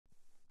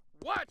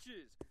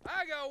watches.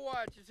 I got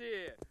watches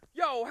here.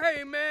 Yo,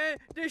 hey man,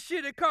 this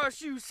shit'll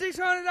cost you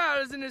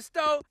 $600 in the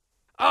store.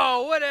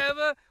 Oh,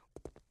 whatever.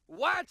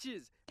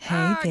 Watches.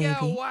 Hey, baby,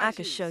 I watches.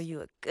 can show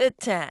you a good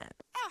time.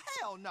 Oh,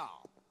 hell no.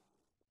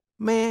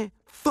 Man,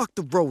 fuck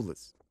the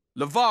rollers.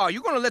 LeVar,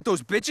 you gonna let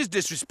those bitches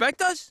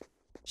disrespect us?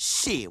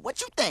 Shit,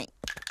 what you think?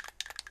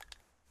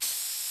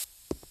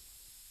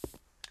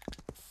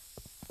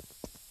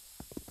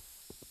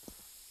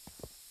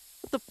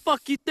 What the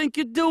fuck you think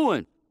you're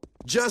doing?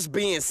 Just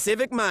being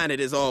civic-minded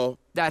is all.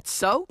 That's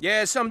so?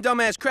 Yeah, some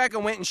dumbass cracker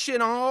went and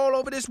shit all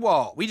over this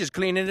wall. We just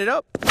cleaning it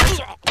up.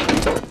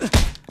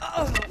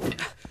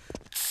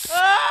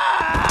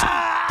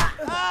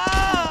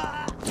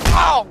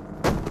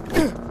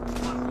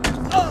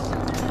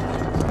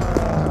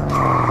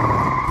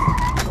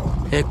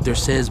 Hector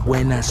says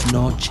buenas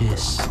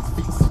noches.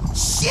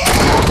 Shit!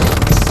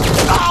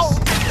 Oh!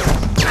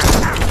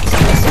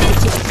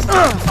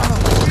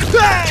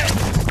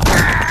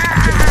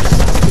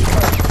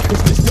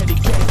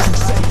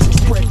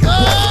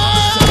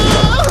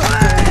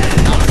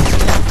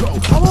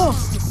 Come on!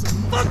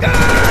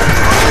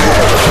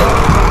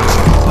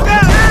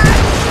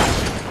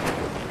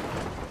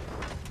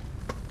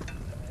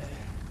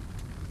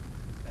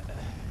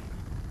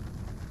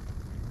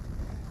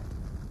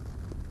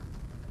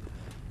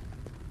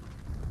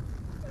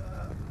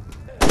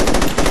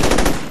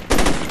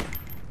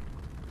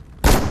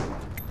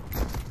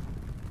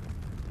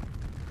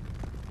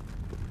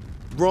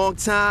 Wrong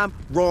time,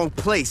 wrong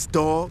place,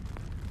 dawg.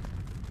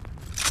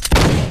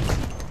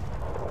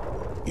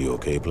 You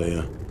okay,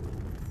 player?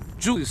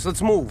 Julius,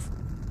 let's move.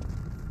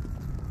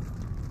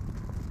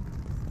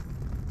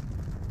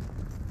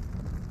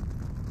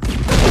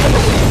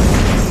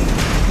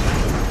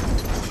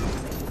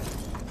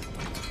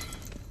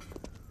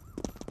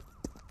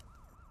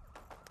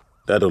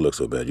 That don't look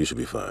so bad. You should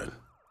be fine.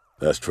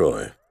 That's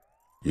Troy.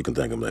 You can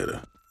thank him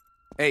later.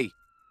 Hey.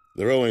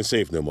 The row ain't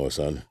safe no more,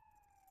 son.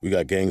 We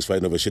got gangs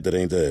fighting over shit that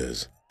ain't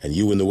theirs. And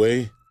you in the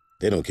way,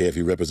 they don't care if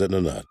you represent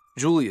or not.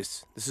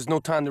 Julius, this is no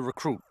time to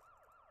recruit.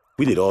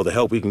 We need all the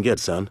help we can get,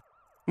 son.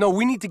 No,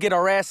 we need to get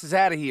our asses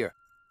out of here.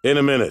 In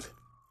a minute.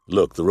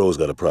 Look, the row's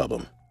got a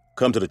problem.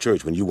 Come to the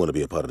church when you want to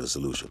be a part of the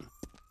solution.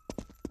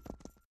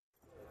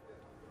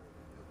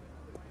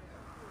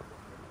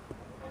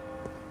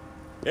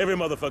 Every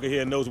motherfucker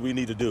here knows what we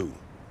need to do.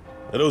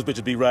 Now those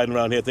bitches be riding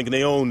around here thinking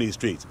they own these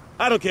streets.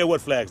 I don't care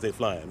what flags they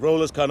flying.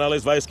 Rollers,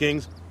 Carnales, Vice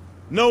Kings.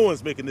 No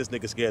one's making this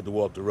nigga scared to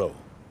walk the row.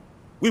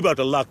 We about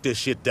to lock this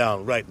shit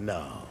down right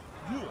now.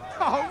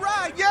 All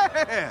right,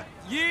 yeah!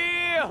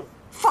 Yeah!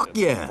 Fuck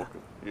yeah!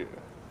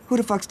 Who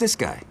the fuck's this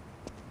guy?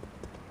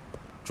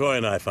 Troy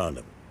and I found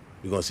him.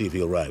 We're gonna see if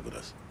he'll ride with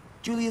us.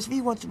 Julius, if he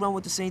wants to run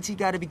with the Saints, he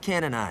gotta be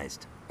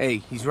canonized. Hey,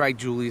 he's right,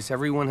 Julius.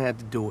 Everyone had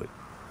to do it.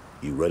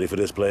 You ready for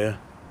this, player?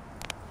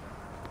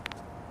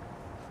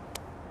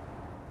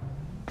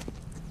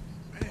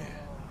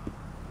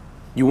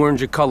 You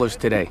earned your colors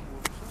today.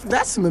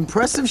 That's some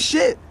impressive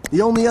shit.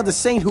 The only other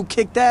Saint who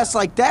kicked ass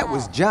like that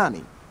was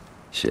Johnny.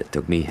 Shit,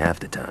 took me half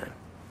the time.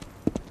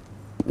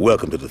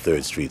 Welcome to the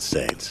 3rd Street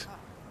Saints.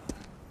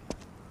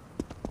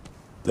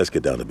 Let's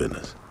get down to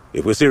business.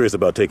 If we're serious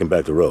about taking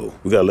back the row,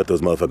 we gotta let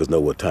those motherfuckers know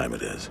what time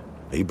it is.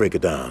 Now you break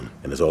it down,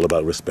 and it's all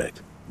about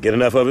respect. Get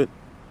enough of it,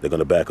 they're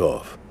gonna back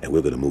off, and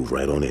we're gonna move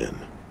right on in.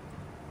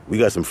 We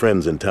got some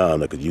friends in town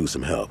that could use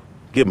some help.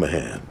 Give them a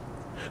hand.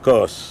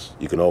 Course,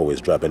 you can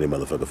always drop any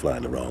motherfucker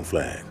flying the wrong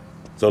flag.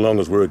 So long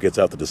as word gets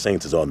out that the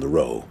Saints is on the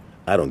row,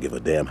 I don't give a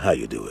damn how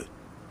you do it.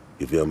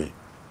 You feel me?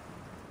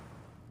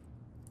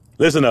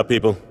 Listen up,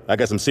 people. I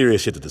got some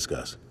serious shit to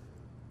discuss.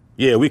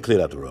 Yeah, we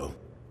cleared out the row.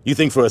 You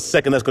think for a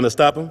second that's gonna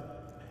stop them?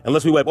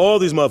 Unless we wipe all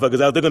these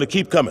motherfuckers out, they're gonna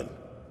keep coming.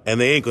 And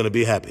they ain't gonna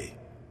be happy.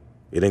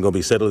 It ain't gonna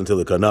be settled until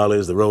the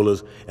Carnales, the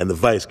Rollers, and the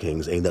Vice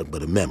Kings ain't nothing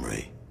but a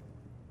memory.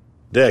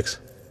 Dex,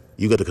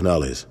 you got the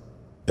Carnales.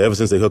 Ever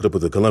since they hooked up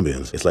with the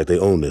Colombians, it's like they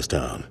own this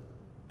town.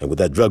 And with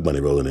that drug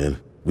money rolling in,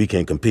 we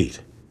can't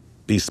compete.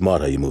 Be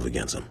smart how you move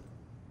against them.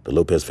 The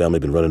Lopez family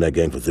been running that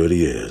gang for 30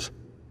 years.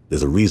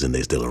 There's a reason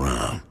they still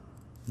around.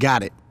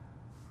 Got it.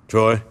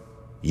 Troy,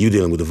 you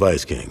dealing with the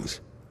Vice Kings.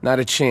 Not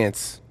a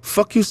chance.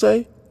 Fuck you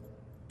say?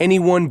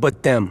 Anyone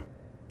but them.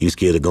 You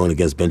scared of going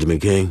against Benjamin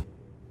King?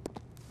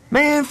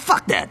 Man,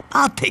 fuck that.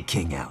 I'll take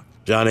King out.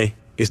 Johnny,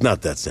 it's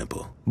not that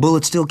simple.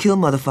 Bullets still kill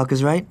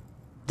motherfuckers, right?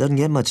 Doesn't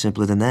get much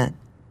simpler than that.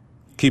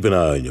 Keep an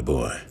eye on your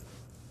boy.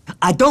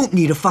 I don't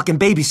need a fucking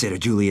babysitter,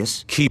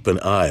 Julius. Keep an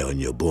eye on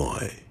your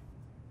boy.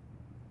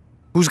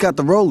 Who's got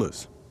the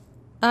rollers?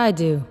 I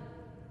do.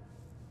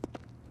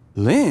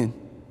 Lynn?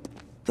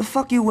 The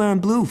fuck you wearing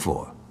blue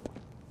for?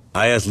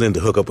 I asked Lynn to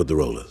hook up with the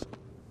Rollers.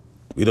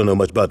 We don't know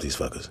much about these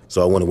fuckers,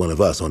 so I wanted one of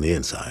us on the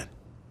inside.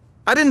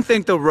 I didn't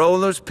think the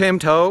Rollers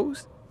pimped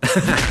hoes.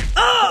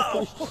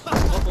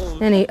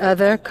 Any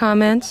other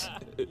comments?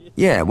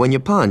 Yeah, when you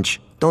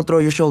punch, don't throw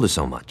your shoulders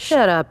so much.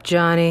 Shut up,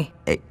 Johnny.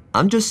 Hey,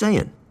 I'm just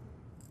saying.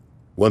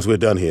 Once we're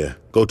done here,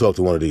 go talk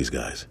to one of these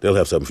guys. They'll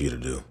have something for you to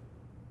do.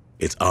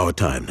 It's our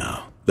time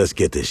now. Let's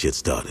get this shit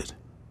started.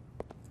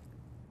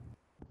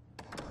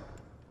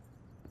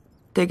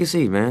 Take a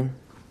seat, man.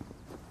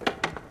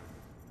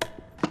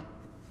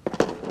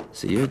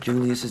 So you're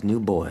Julius's new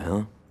boy,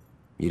 huh?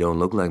 You don't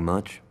look like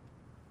much.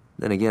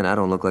 Then again, I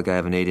don't look like I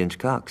have an 8-inch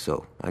cock,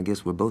 so I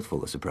guess we're both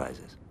full of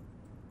surprises.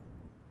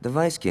 The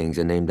Vice Kings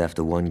are named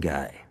after one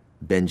guy,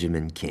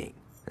 Benjamin King.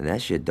 And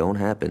that shit don't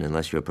happen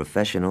unless you're a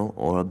professional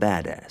or a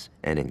badass.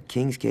 And in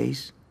King's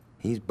case,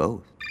 he's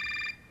both.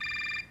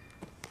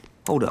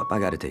 Hold up, I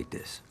gotta take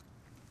this.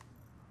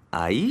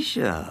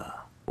 Aisha,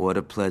 what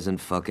a pleasant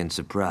fucking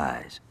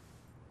surprise.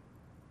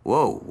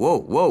 Whoa, whoa,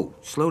 whoa,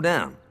 slow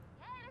down.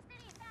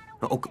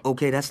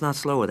 Okay, that's not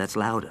slower, that's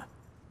louder.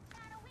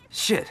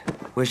 Shit,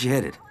 where's she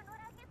headed?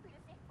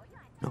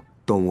 No,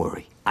 don't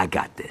worry, I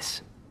got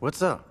this.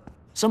 What's up?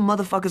 Some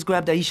motherfuckers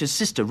grabbed Aisha's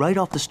sister right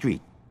off the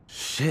street.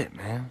 Shit,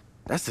 man.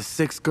 That's the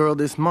 6th girl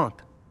this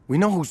month. We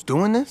know who's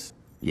doing this?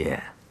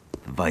 Yeah,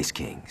 the Vice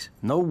Kings.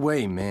 No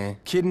way, man.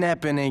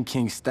 Kidnapping ain't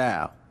King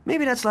style.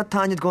 Maybe that's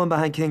Latanya's going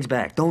behind King's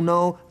back. Don't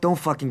know, don't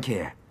fucking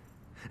care.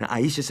 Now,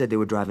 Aisha said they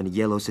were driving a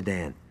yellow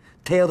sedan.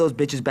 Tail those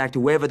bitches back to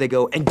wherever they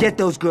go and get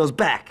those girls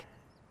back.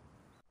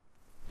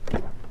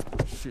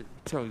 Shit,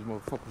 tell these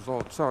motherfuckers all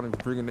the time they was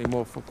bringing their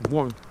motherfucking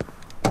woman.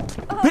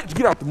 Bitch,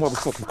 get out the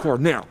motherfucking car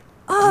now.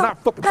 I'm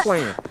not fucking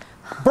playing.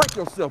 Break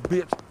yourself,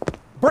 bitch.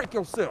 Break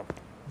yourself.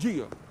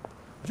 Gia.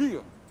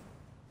 Gia.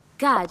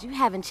 God, you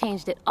haven't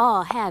changed at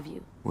all, have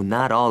you? Well,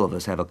 not all of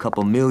us have a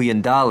couple $1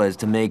 million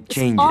to make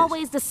changes. It's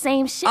always the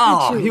same shit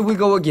Oh, you choose. here we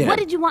go again. What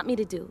did you want me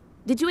to do?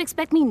 Did you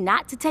expect me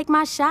not to take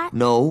my shot?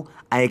 No,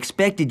 I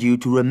expected you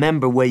to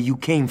remember where you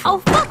came from. Oh,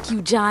 fuck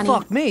you, Johnny.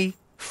 Fuck me?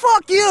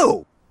 Fuck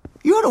you!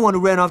 You're the one who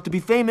ran off to be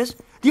famous.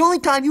 The only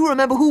time you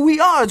remember who we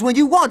are is when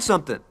you want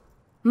something.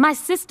 My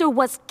sister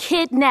was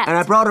kidnapped. And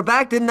I brought her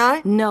back, didn't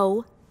I?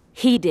 No,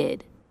 he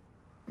did.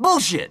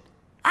 Bullshit!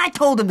 I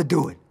told him to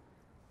do it.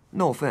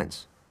 No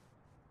offense.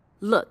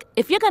 Look,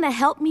 if you're gonna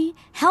help me,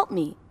 help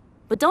me.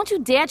 But don't you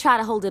dare try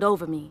to hold it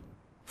over me.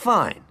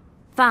 Fine.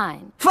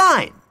 Fine.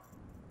 Fine!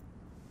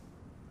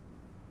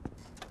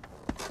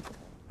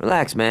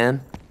 Relax,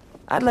 man.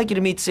 I'd like you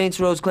to meet Saints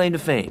Row's claim to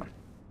fame.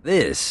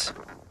 This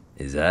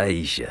is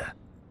Aisha.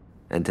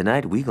 And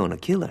tonight, we gonna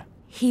kill her.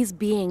 He's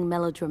being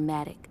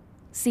melodramatic.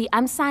 See,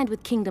 I'm signed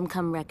with Kingdom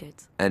Come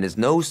Records. And it's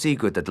no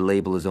secret that the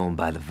label is owned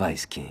by the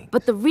Vice King.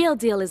 But the real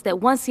deal is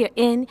that once you're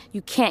in,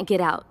 you can't get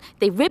out.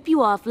 They rip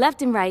you off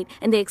left and right,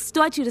 and they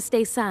extort you to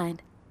stay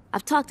signed.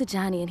 I've talked to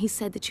Johnny, and he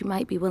said that you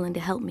might be willing to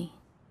help me.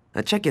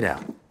 Now check it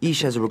out.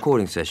 Ish has a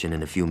recording session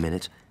in a few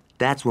minutes.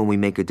 That's when we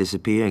make her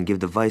disappear and give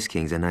the Vice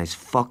Kings a nice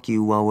fuck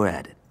you while we're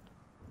at it.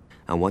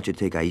 I want you to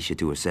take Aisha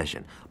to her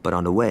session, but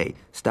on the way,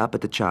 stop at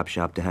the chop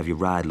shop to have your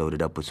ride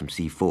loaded up with some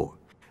C4.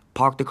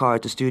 Park the car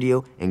at the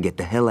studio and get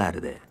the hell out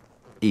of there.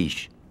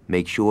 Ish,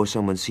 make sure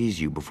someone sees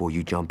you before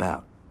you jump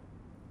out.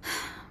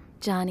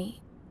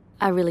 Johnny,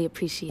 I really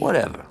appreciate it.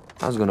 Whatever.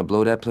 I was gonna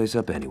blow that place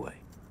up anyway.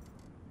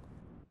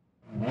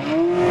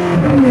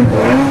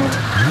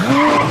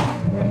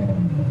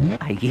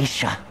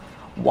 Aisha,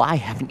 why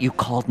haven't you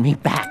called me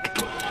back?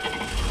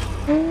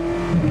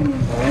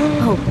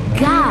 Oh,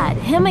 God,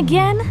 him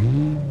again?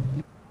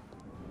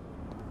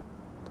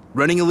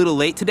 Running a little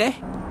late today?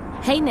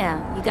 Hey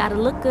now, you gotta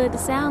look good to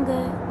sound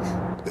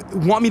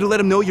good. Want me to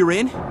let him know you're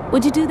in?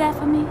 Would you do that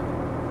for me?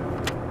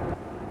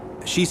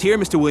 She's here,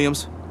 Mr.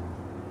 Williams.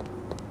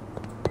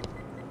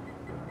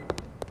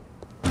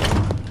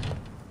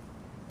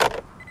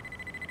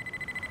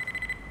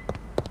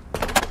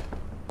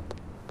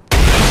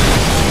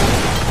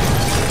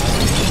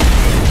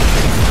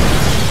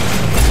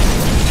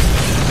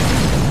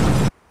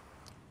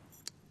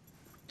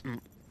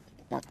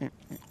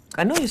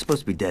 I know you're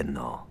supposed to be dead and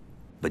all,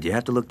 but you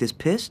have to look this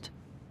pissed?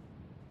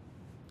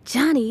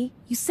 Johnny,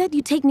 you said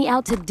you'd take me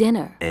out to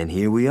dinner. And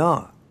here we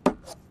are.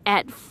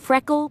 At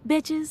Freckle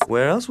Bitches?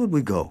 Where else would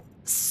we go?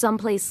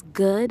 Someplace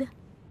good?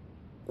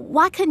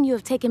 Why couldn't you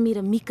have taken me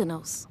to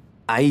Mykonos?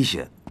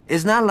 Aisha,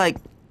 it's not like...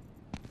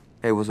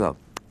 Hey, what's up?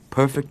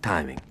 Perfect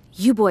timing.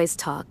 You boys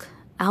talk.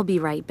 I'll be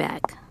right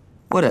back.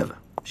 Whatever.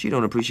 She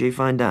don't appreciate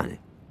fine dining.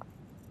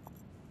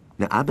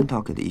 Now, I've been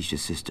talking to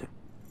Isha's sister.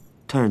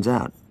 Turns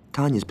out,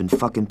 Tanya's been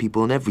fucking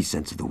people in every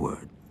sense of the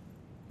word.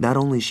 Not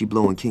only is she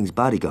blowing King's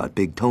bodyguard,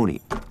 Big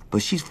Tony,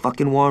 but she's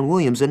fucking Warren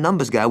Williams, the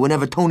numbers guy,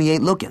 whenever Tony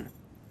ain't looking.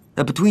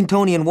 Now, between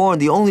Tony and Warren,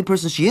 the only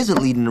person she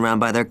isn't leading around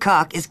by their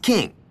cock is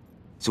King.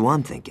 So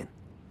I'm thinking,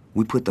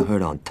 we put the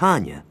hurt on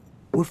Tanya,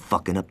 we're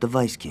fucking up the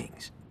Vice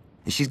Kings.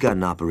 And she's got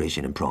an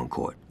operation in Prawn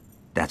Court.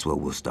 That's where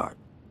we'll start.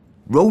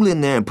 Roll in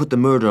there and put the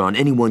murder on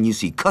anyone you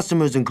see,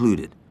 customers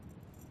included.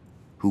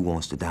 Who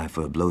wants to die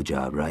for a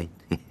blowjob, right?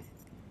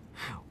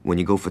 When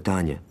you go for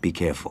Tanya, be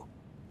careful.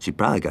 She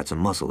probably got some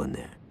muscle in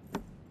there.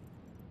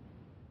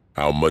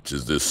 How much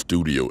is this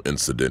studio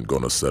incident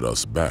gonna set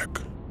us back?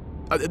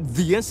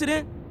 The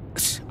incident?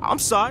 I'm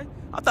sorry.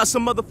 I thought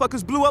some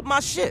motherfuckers blew up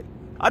my shit.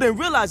 I didn't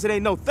realize it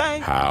ain't no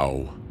thing.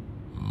 How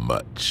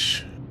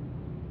much?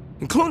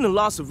 Including the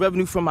loss of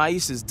revenue from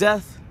Aisha's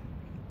death,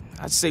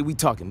 I'd say we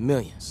talking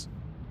millions.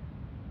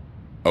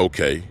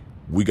 Okay,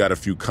 we got a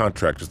few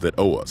contractors that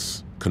owe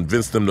us.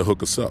 Convince them to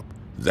hook us up.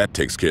 That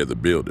takes care of the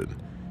building.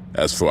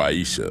 As for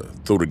Aisha,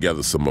 throw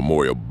together some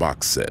memorial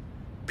box set.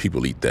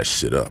 People eat that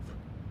shit up.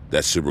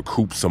 That should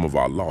recoup some of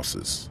our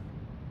losses.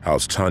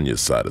 How's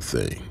Tanya's side of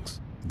things?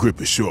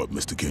 Grip is short,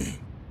 Mr. King.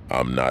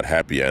 I'm not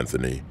happy,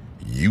 Anthony.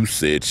 You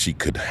said she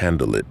could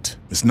handle it.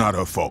 It's not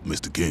her fault,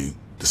 Mr. King.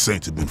 The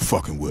Saints have been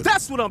fucking with her.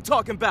 That's what I'm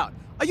talking about.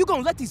 Are you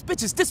gonna let these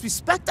bitches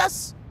disrespect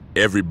us?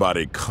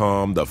 Everybody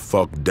calm the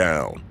fuck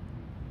down.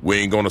 We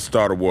ain't gonna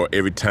start a war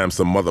every time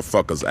some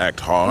motherfuckers act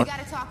hard. We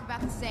gotta talk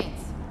about the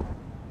Saints.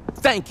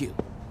 Thank you.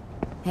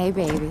 Hey,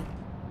 baby.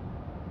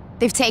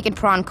 They've taken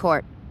Prawn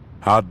Court.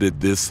 How did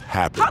this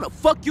happen? How the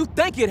fuck you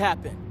think it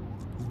happened?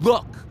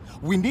 Look,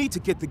 we need to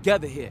get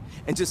together here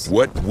and just...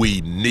 What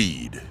we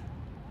need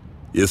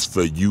is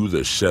for you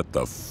to shut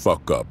the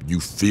fuck up. You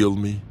feel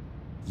me?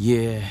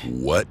 Yeah.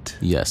 What?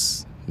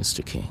 Yes,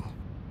 Mr. King.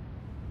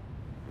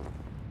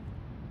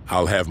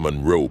 I'll have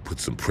Monroe put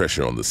some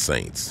pressure on the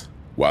Saints.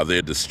 While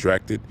they're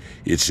distracted,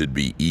 it should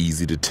be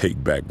easy to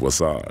take back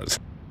what's ours.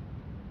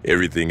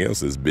 Everything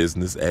else is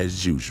business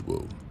as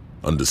usual.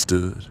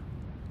 Understood?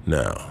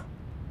 Now,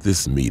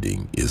 this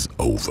meeting is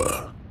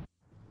over.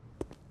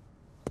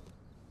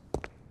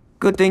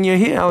 Good thing you're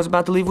here. I was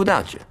about to leave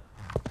without you.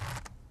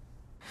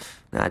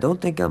 Now, I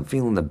don't think I'm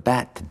feeling the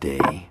bat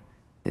today.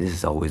 This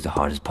is always the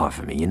hardest part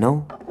for me, you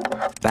know?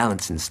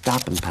 Balancing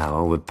stopping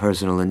power with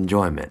personal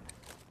enjoyment.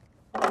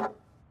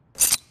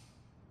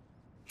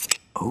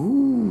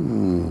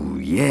 Ooh,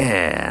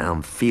 yeah,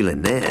 I'm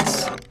feeling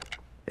this.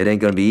 It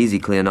ain't gonna be easy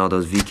clearing all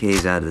those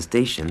VKs out of the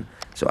station,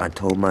 so I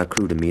told my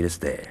crew to meet us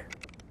there.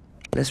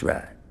 Let's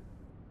ride.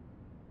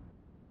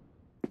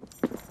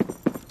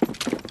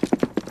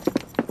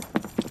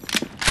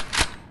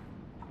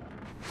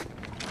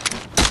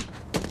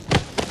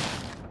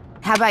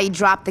 How about you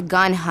drop the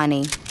gun,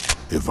 honey?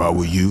 If I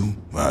were you,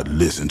 I'd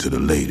listen to the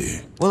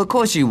lady. Well, of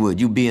course you would,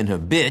 you being her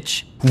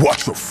bitch.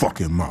 Watch your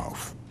fucking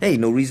mouth. Hey,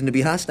 no reason to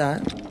be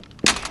hostile.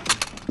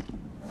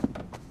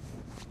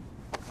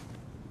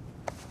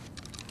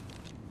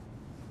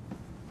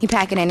 You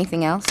packing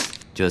anything else?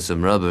 Just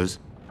some rubbers.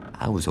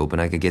 I was hoping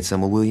I could get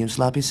some of William's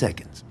sloppy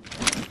seconds.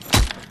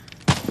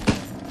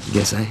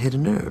 Guess I hit a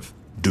nerve.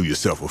 Do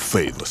yourself a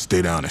favor,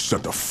 stay down and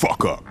shut the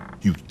fuck up.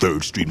 You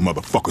 3rd Street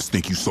motherfuckers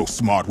think you so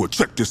smart. Well,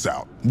 check this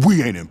out.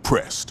 We ain't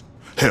impressed.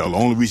 Hell, the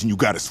only reason you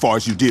got as far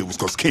as you did was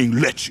because King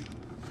let you.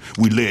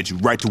 We led you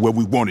right to where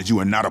we wanted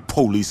you, and now the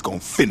police gonna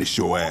finish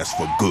your ass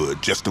for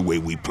good, just the way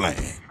we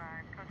planned.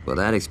 Well,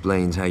 that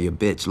explains how your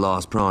bitch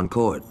lost Prawn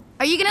Court.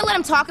 Are you gonna let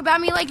him talk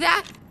about me like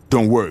that?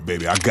 Don't worry,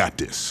 baby, I got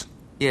this.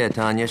 Yeah,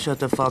 Tanya, shut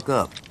the fuck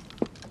up.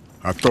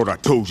 I thought I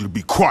told you to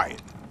be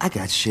quiet. I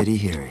got shitty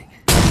hearing.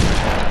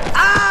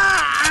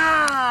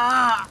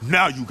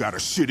 Now you got a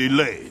shitty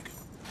leg.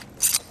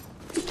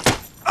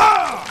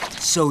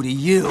 So do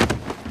you.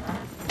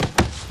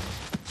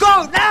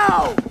 Go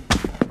now!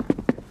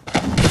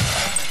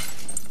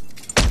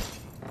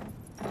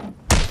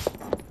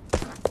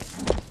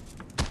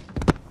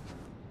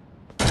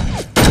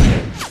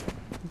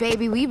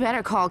 Baby, we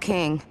better call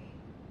King.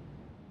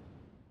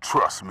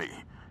 Trust me,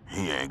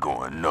 he ain't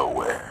going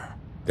nowhere.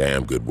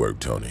 Damn good work,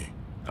 Tony.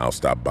 I'll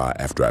stop by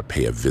after I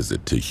pay a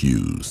visit to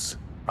Hughes.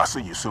 I'll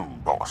see you soon,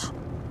 boss.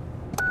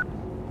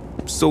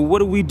 So what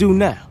do we do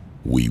now?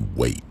 We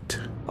wait.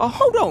 Oh,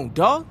 hold on,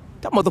 dawg.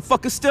 That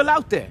motherfucker's still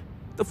out there.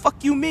 The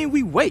fuck you mean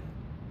we wait?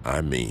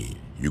 I mean,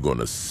 you're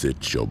gonna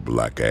sit your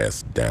black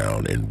ass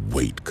down and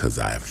wait 'cause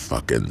I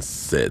fucking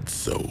said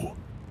so.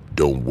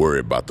 Don't worry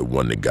about the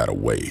one that got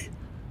away.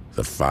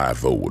 The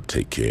 5-0 will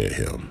take care of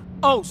him.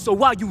 Oh, so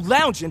while you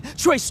lounging,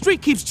 Trey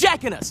Street keeps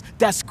jacking us.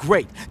 That's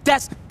great.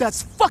 That's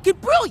fucking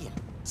brilliant.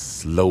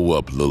 Slow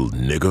up, little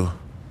nigga.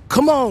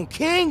 Come on,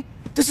 King.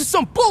 This is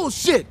some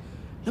bullshit.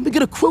 Let me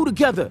get a crew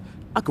together.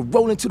 I could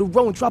roll into the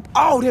row and drop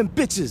all them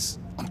bitches.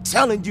 I'm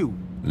telling you.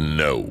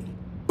 No.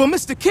 But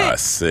Mr. King... I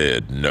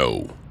said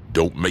no.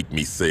 Don't make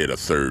me say it a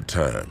 3rd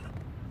time.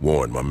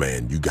 Warren, my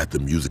man, you got the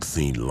music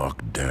scene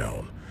locked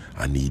down.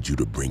 I need you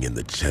to bring in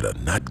the cheddar,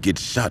 not get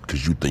shot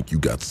 'cause you think you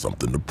got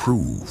something to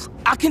prove.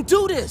 I can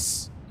do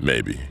this.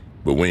 Maybe,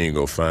 but we ain't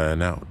gonna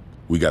find out.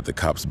 We got the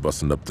cops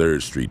busting up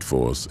 3rd Street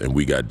for us, and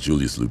we got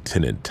Julius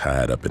Lieutenant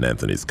tied up in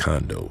Anthony's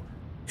condo.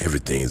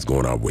 Everything's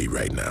going our way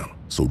right now,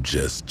 so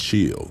just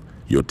chill.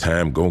 Your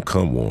time gonna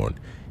come, Warren.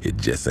 It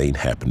just ain't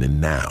happening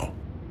now.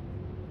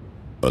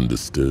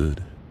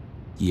 Understood?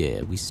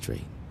 Yeah, we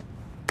straight.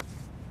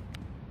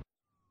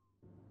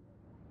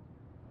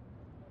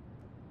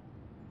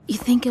 You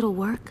think it'll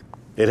work?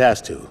 It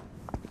has to.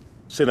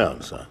 Sit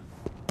down, son.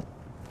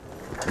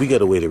 We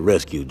got a way to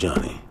rescue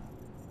Johnny.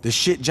 The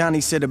shit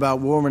Johnny said about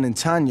Warren and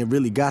Tanya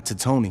really got to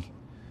Tony.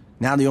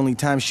 Now the only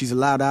time she's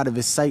allowed out of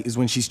his sight is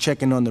when she's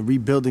checking on the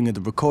rebuilding of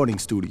the recording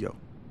studio.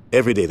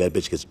 Every day that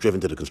bitch gets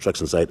driven to the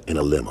construction site in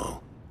a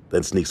limo,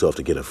 then sneaks off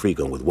to get a freak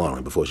on with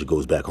Warren before she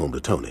goes back home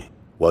to Tony.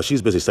 While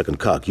she's busy sucking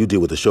cock, you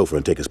deal with the chauffeur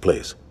and take his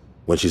place.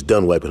 When she's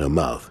done wiping her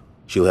mouth,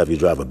 she'll have you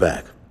drive her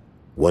back.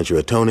 Once you're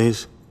at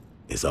Tony's,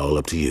 it's all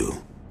up to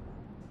you.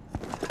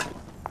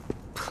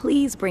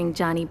 Please bring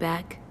Johnny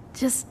back.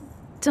 Just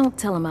don't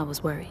tell him I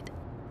was worried.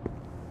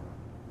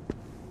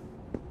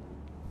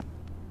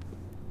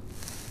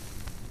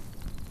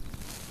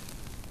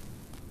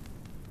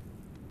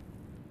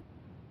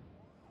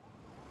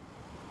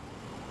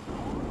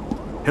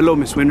 Hello,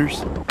 Miss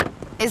Winters.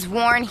 Is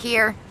Warren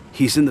here?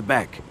 He's in the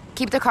back.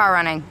 Keep the car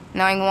running.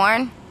 Knowing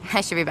Warren,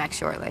 I should be back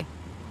shortly.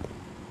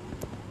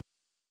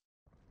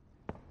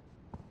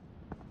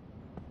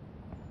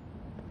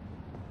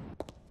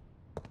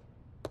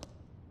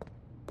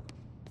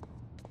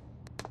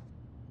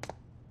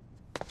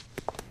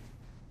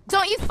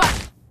 Don't you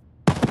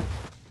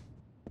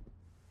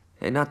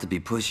Hey, not to be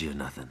pushy or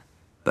nothing,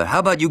 but how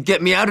about you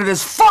get me out of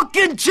this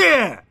fucking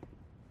chair?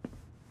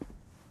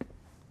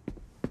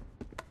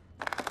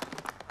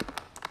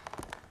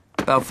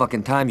 About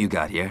fucking time you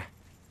got here.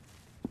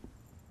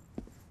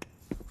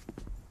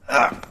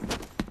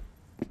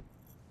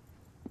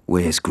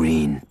 Where's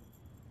Green?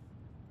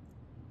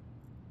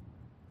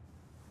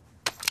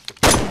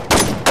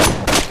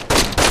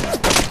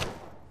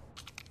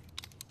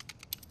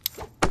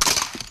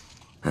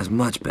 That's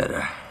much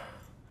better.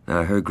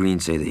 Now, I heard Green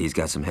say that he's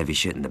got some heavy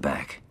shit in the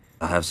back.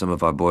 I'll have some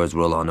of our boys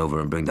roll on over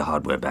and bring the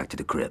hardware back to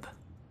the crib.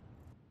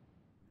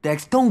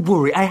 Dex, don't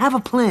worry, I have a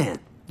plan.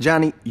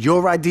 Johnny,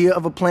 your idea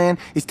of a plan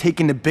is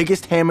taking the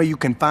biggest hammer you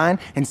can find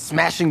and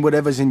smashing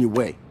whatever's in your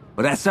way.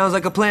 Well, that sounds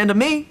like a plan to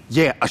me.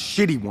 Yeah, a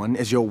shitty one,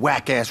 as your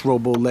whack-ass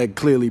robo-leg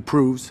clearly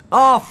proves.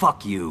 Oh,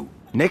 fuck you.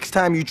 Next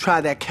time you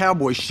try that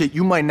cowboy shit,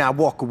 you might not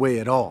walk away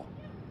at all.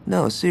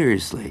 No,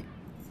 seriously.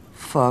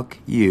 Fuck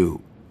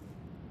you.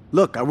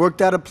 Look, I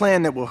worked out a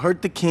plan that will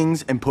hurt the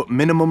Kings and put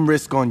minimum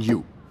risk on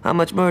you. How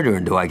much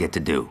murdering do I get to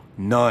do?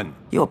 None.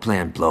 Your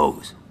plan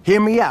blows.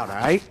 Hear me out, all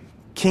right?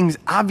 Kings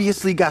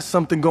obviously got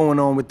something going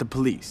on with the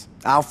police.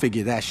 I'll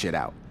figure that shit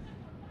out.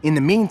 In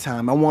the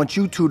meantime, I want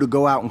you two to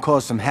go out and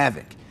cause some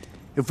havoc.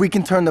 If we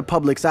can turn the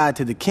public's eye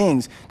to the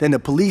Kings, then the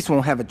police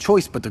won't have a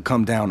choice but to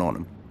come down on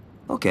them.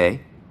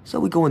 Okay,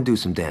 so we go and do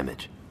some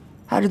damage.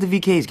 How did the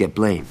VKs get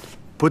blamed?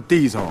 Put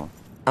these on.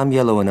 I'm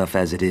yellow enough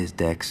as it is,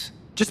 Dex.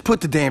 Just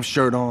put the damn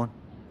shirt on.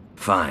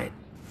 Fine.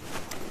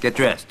 Get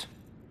dressed.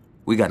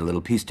 We got a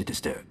little piece to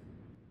disturb.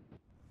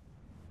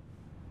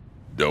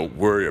 Don't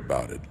worry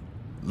about it.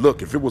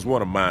 Look, if it was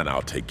one of mine,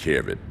 I'll take care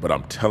of it. But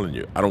I'm telling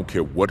you, I don't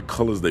care what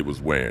colors they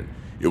was wearing.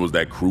 It was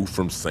that crew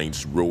from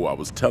Saints Row I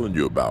was telling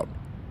you about.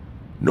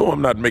 No,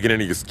 I'm not making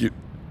any excuse.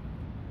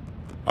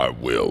 I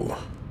will.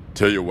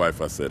 Tell your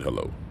wife I said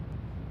hello.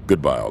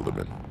 Goodbye,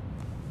 Alderman.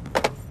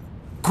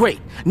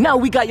 Great. Now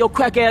we got your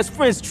crack-ass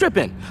friends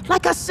tripping.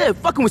 Like I said,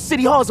 fucking with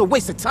City Hall's a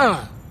waste of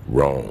time.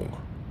 Wrong.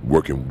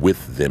 Working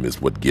with them is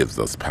what gives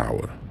us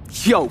power.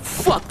 Yo,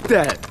 fuck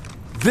that.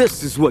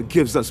 This is what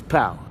gives us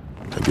power.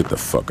 Now get the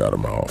fuck out of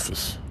my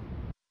office.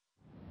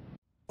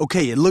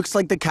 Okay, it looks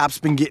like the cops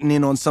been getting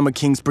in on some of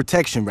King's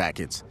protection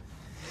rackets.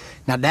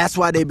 Now that's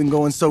why they've been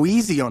going so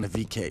easy on the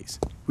VKs.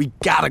 We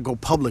gotta go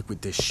public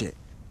with this shit.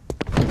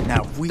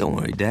 Now if we... Don't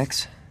worry,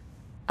 Dex.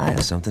 I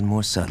have something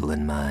more subtle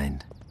in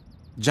mind.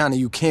 Johnny,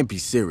 you can't be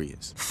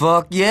serious.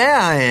 Fuck yeah,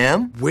 I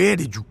am. Where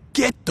did you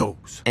get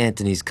those?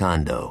 Anthony's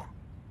condo.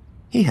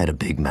 He had a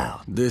big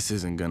mouth. This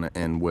isn't gonna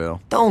end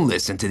well. Don't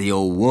listen to the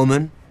old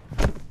woman.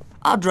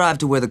 I'll drive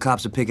to where the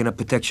cops are picking up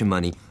protection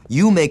money.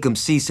 You make them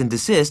cease and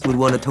desist with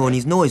one of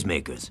Tony's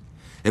noisemakers.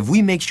 If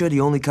we make sure the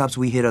only cops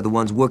we hit are the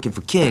ones working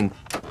for King,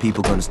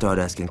 people gonna start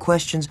asking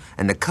questions,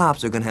 and the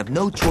cops are gonna have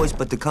no choice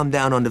but to come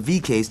down on the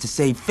VKs to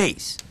save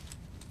face.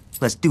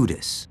 Let's do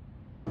this.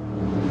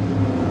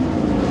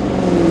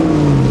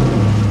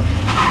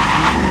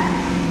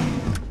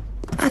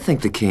 I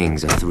think the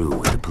Kings are through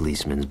with the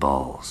policeman's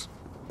balls.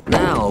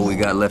 Now all we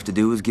got left to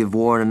do is give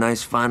Warren a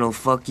nice final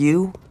fuck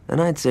you,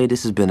 and I'd say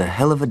this has been a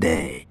hell of a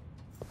day.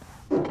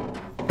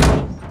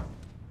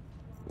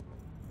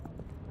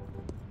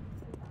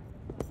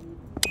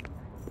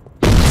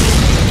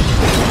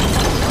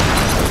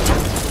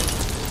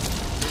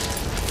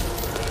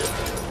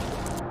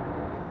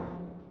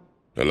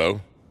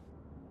 Hello?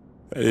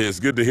 Hey, it's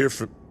good to hear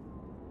from...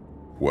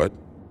 What?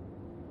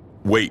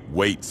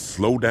 Wait,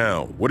 slow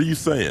down. What are you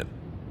saying?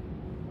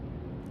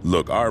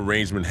 Look, our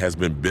arrangement has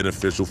been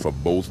beneficial for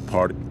both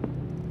parties.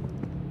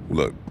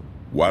 Look,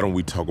 why don't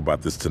we talk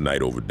about this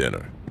tonight over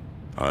dinner?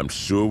 I'm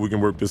sure we can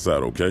work this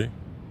out, okay?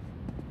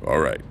 All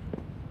right.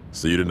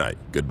 See you tonight.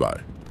 Goodbye.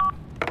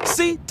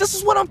 See, this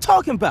is what I'm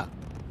talking about.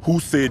 Who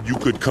said you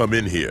could come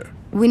in here?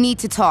 We need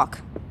to talk.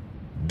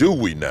 Do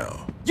we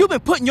now? You've been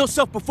putting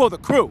yourself before the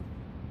crew.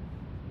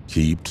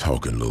 Keep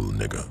talking, little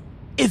nigga.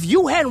 If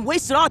you hadn't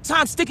wasted our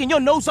time sticking your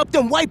nose up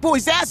them white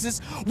boys'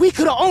 asses, we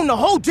could have owned the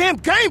whole damn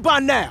game by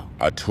now.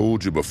 I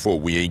told you before,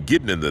 we ain't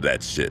getting into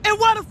that shit. And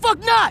why the fuck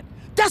not?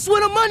 That's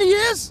where the money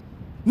is.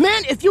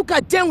 Man, if you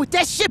got down with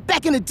that shit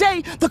back in the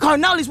day, the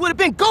Carnales would have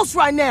been ghosts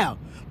right now.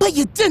 But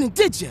you didn't,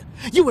 did you?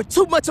 You were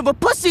too much of a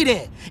pussy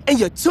then, and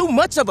you're too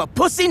much of a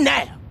pussy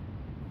now.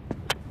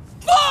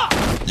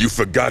 Fuck! You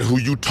forgot who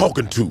you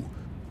talking to.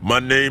 My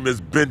name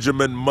is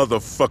Benjamin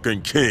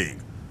motherfucking King.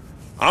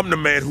 I'm the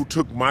man who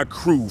took my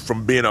crew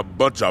from being a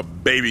bunch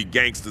of baby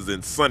gangsters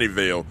in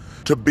Sunnyvale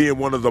to being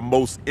one of the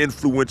most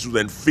influential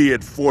and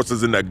feared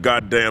forces in the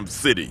goddamn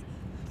city.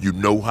 You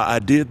know how I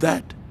did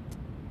that?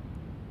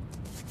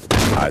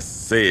 I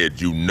said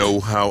you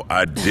know how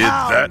I did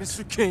that?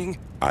 Mr. King?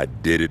 I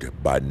did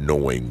it by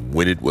knowing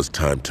when it was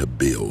time to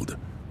build.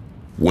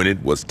 when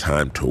it was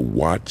time to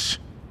watch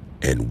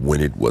and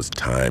when it was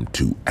time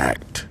to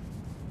act.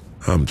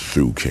 I'm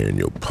through carrying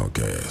your punk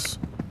ass.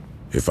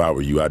 If I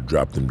were you, I'd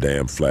drop them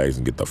damn flags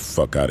and get the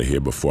fuck out of here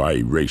before I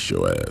erase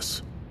your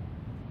ass.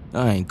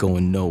 I ain't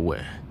going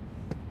nowhere.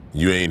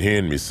 You ain't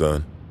hearing me,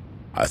 son.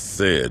 I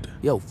said...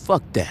 Yo,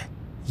 fuck that.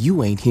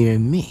 You ain't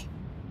hearing me.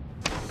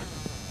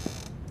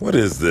 What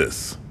is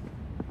this?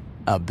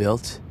 I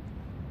built,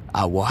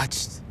 I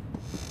watched,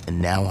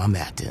 and now I'm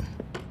acting.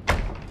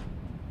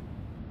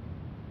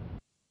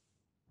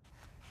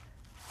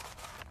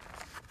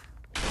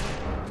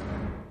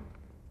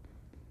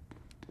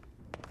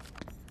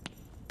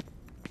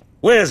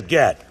 Where's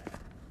Gat?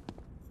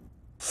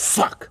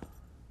 Fuck!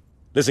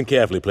 Listen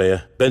carefully,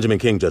 player. Benjamin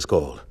King just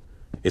called.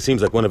 It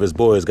seems like one of his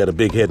boys got a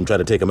big head and tried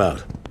to take him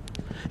out.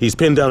 He's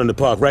pinned down in the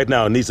park right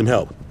now and needs some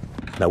help.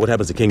 Now, what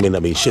happens to King may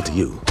not mean shit to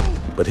you.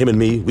 But him and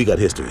me, we got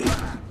history.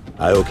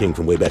 I owe King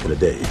from way back in the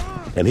day.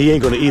 And he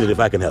ain't gonna eat it if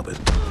I can help it.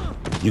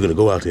 You're gonna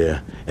go out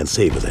there and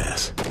save his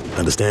ass.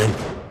 Understand?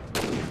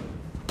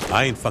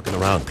 I ain't fucking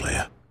around,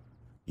 player.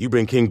 You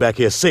bring King back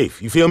here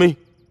safe, you feel me?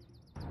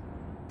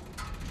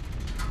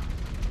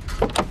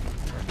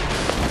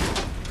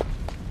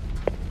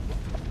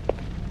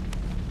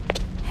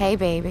 Hey,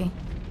 baby.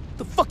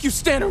 The fuck you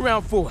standing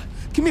around for?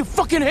 Give me a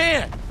fucking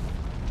hand!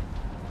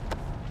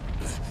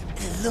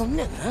 Little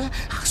nigga, huh?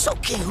 I so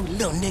care who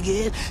little nigga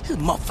is. His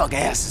motherfucking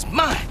ass is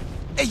mine.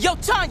 Hey, yo,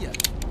 Tanya!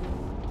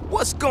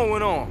 What's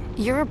going on?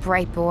 You're a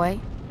bright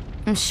boy.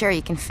 I'm sure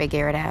you can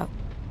figure it out.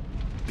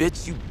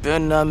 Bitch, you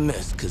better not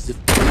miss, cause if...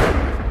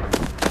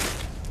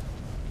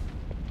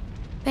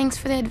 Thanks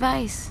for the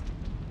advice.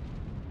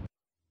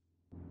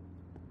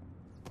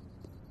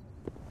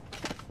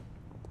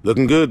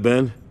 Looking good,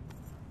 Ben.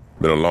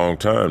 Been a long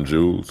time,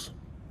 Jules.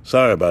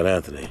 Sorry about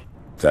Anthony.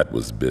 That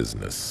was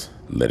business.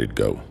 Let it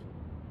go.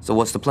 So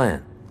what's the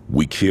plan?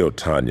 We kill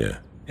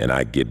Tanya, and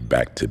I get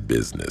back to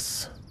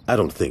business. I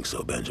don't think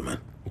so, Benjamin.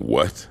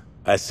 What?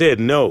 I said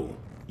no.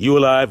 You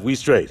alive, we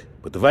straight.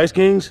 But the Vice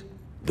Kings,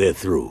 they're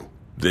through.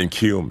 Then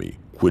kill me.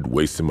 Quit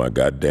wasting my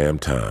goddamn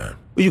time.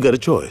 Well, you got a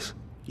choice.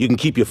 You can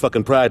keep your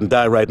fucking pride and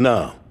die right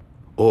now.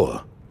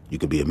 Or you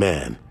can be a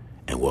man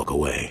and walk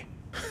away.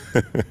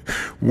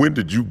 When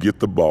did you get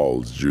the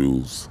balls,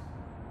 Jules?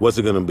 What's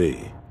it gonna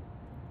be?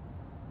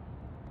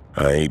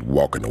 I ain't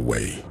walking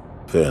away.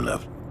 Fair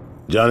enough.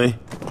 Johnny?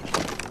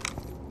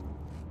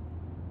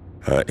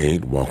 I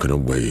ain't walking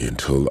away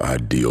until I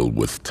deal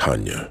with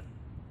Tanya.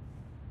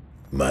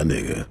 My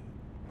nigga.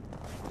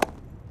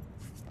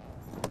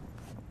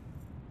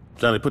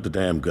 Johnny, put the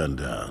damn gun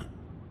down.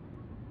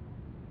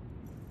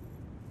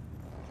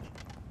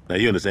 Now,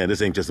 you understand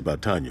this ain't just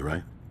about Tanya,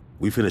 right?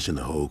 We finishing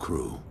the whole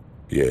crew.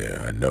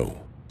 Yeah, I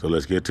know. So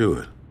let's get to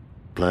it.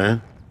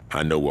 Plan?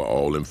 I know where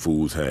all them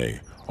fools hang.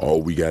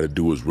 All we gotta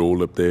do is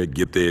roll up there,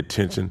 get their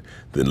attention,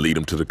 then lead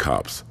them to the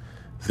cops.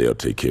 They'll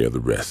take care of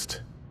the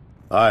rest.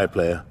 All right,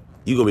 player.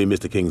 You gonna be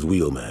Mr. King's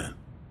wheelman.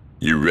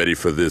 You ready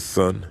for this,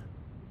 son?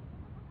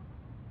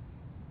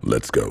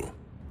 Let's go.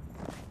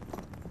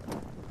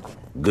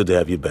 Good to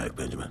have you back,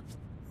 Benjamin.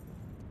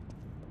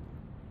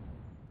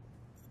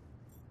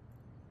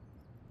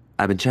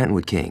 I've been chatting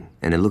with King,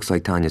 and it looks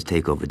like Tanya's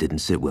takeover didn't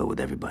sit well with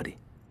everybody.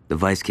 The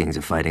Vice Kings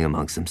are fighting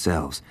amongst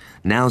themselves.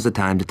 Now's the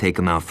time to take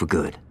them out for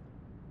good.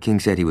 King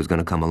said he was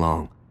gonna come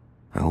along.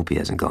 I hope he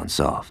hasn't gone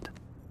soft.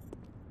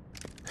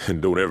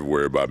 And don't ever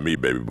worry about me,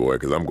 baby boy,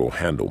 because I'm gonna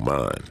handle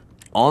mine.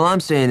 All I'm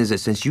saying is that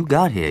since you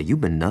got here, you've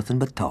been nothing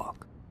but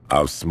talk.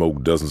 I've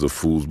smoked dozens of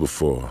fools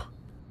before.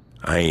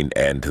 I ain't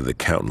adding to the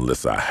count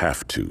unless I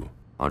have to.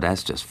 Oh,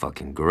 that's just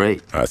fucking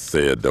great. I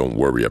said don't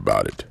worry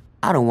about it.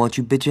 I don't want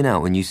you bitching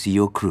out when you see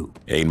your crew.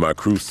 Ain't my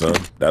crew, son.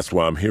 That's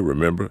why I'm here,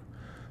 remember?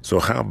 So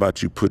how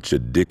about you put your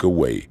dick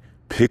away,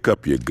 pick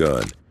up your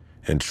gun,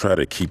 and try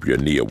to keep your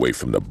knee away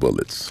from the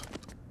bullets.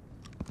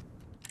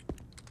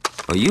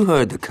 Oh, you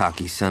heard the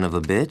cocky son of a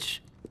bitch.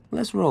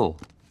 Let's roll.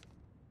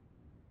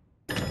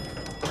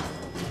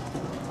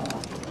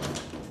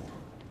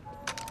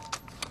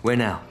 Where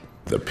now?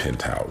 The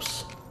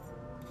penthouse.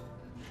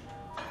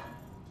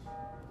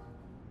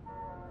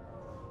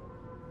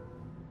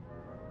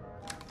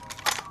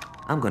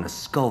 I'm gonna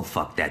skull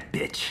fuck that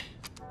bitch.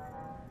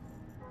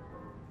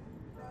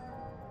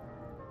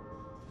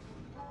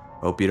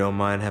 Hope you don't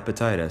mind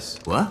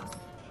hepatitis. What?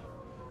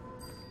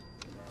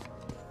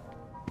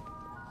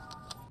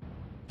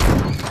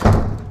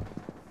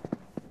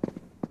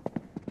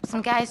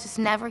 Some guys just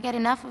never get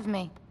enough of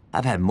me.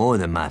 I've had more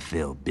than my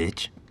fill,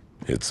 bitch.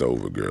 It's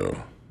over, girl.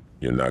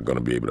 You're not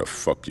gonna be able to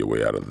fuck your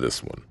way out of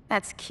this one.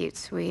 That's cute,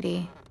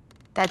 sweetie.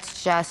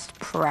 That's just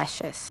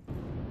precious.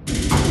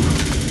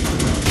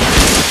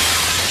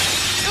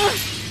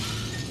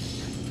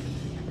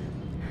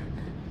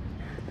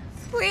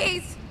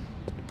 Please!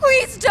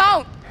 Please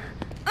don't!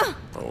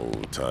 Oh,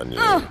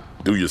 Tanya,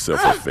 do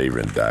yourself a favor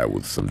and die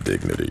with some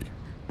dignity.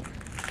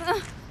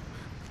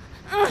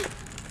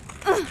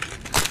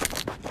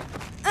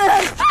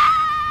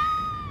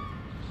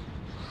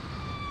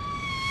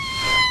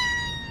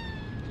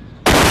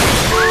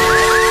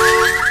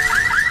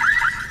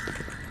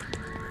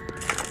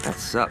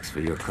 sucks for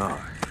your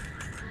car.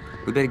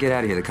 We better get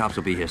out of here. The cops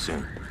will be here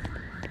soon.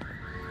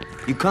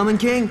 You coming,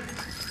 King?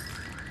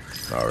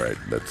 All right,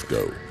 let's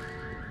go.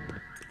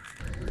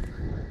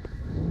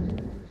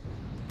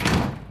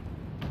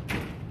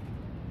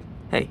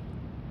 Hey,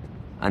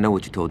 I know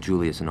what you told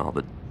Julius and all,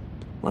 but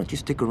why don't you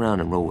stick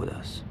around and roll with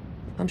us?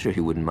 I'm sure he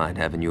wouldn't mind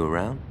having you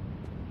around.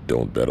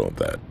 Don't bet on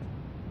that.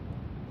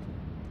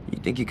 You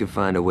think you could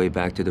find a way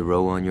back to the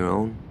row on your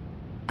own?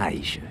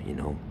 Aisha, you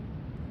know.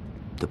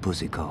 The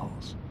pussy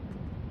calls.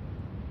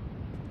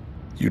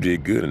 You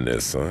did good in there,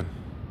 son.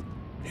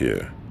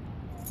 Here.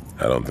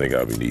 I don't think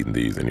I'll be needing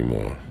these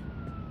anymore.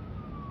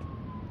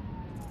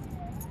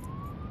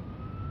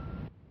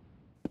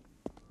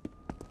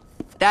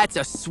 That's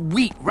a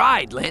sweet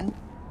ride, Lynn.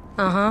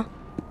 Uh-huh.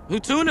 Who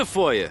tuned it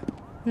for you?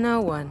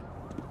 No one.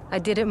 I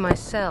did it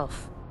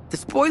myself. The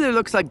spoiler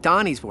looks like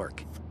Donnie's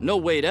work. No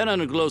way, that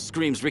underglow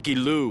screams Ricky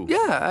Lou.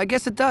 Yeah, I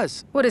guess it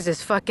does. What is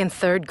this, fucking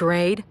third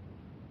grade?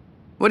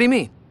 What do you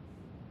mean?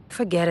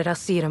 Forget it, I'll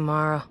see you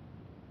tomorrow.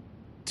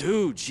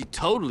 Dude, she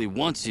totally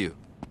wants you.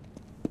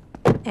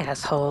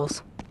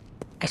 Assholes.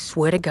 I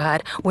swear to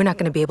God, we're not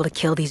gonna be able to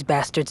kill these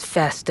bastards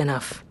fast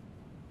enough.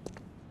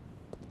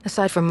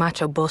 Aside from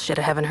macho bullshit,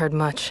 I haven't heard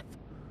much.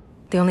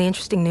 The only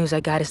interesting news I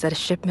got is that a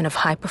shipment of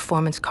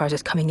high-performance cars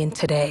is coming in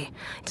today.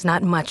 It's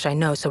not much, I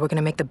know, so we're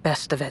gonna make the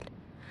best of it.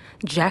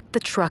 Jack the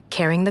truck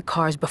carrying the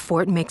cars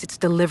before it makes its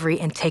delivery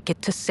and take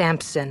it to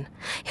Sampson.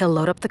 He'll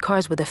load up the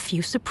cars with a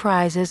few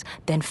surprises,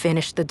 then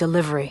finish the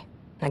delivery.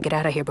 Now get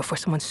out of here before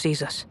someone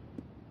sees us.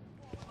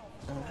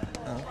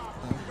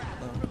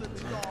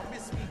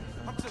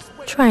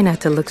 Try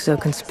not to look so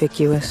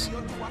conspicuous.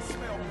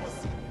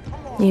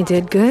 You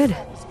did good,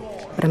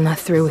 but I'm not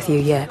through with you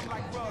yet.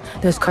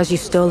 Those cars you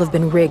stole have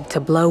been rigged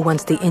to blow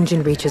once the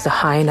engine reaches a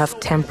high enough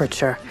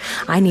temperature.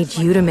 I need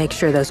you to make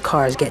sure those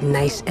cars get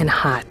nice and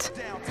hot.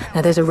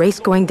 Now, there's a race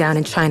going down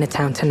in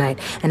Chinatown tonight,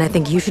 and I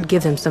think you should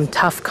give them some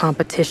tough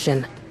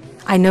competition.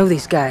 I know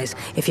these guys.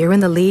 If you're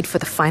in the lead for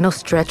the final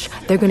stretch,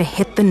 they're gonna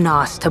hit the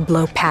NOS to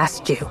blow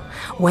past you.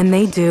 When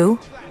they do,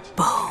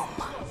 boom.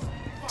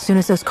 As soon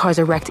as those cars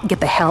are wrecked, get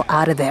the hell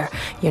out of there.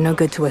 You're no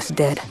good to us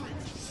dead.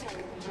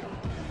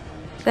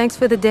 Thanks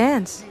for the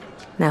dance.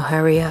 Now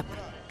hurry up.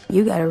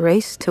 You got a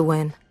race to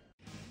win.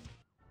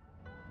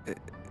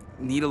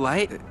 Need a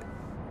light?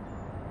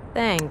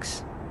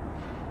 Thanks.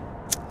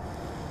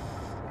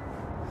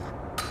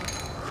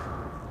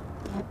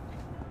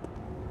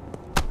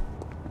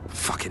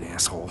 Fucking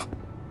asshole.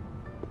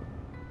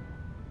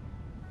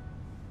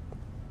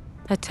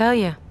 I tell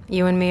you,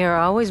 you and me are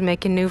always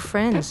making new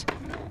friends.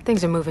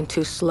 Things are moving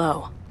too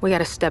slow. We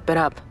gotta step it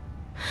up.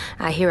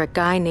 I hear a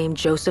guy named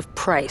Joseph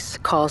Price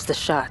calls the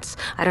shots.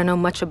 I don't know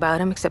much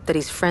about him except that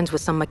he's friends with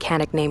some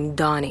mechanic named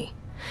Donnie.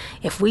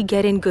 If we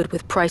get in good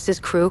with Price's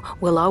crew,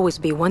 we'll always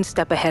be one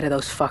step ahead of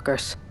those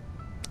fuckers.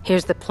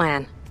 Here's the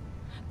plan.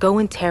 Go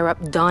and tear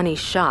up Donnie's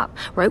shop.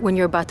 Right when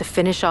you're about to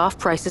finish off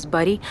Price's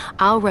buddy,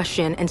 I'll rush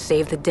in and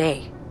save the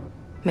day.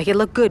 Make it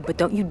look good, but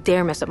don't you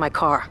dare mess up my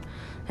car.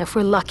 If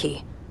we're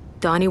lucky,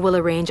 Donnie will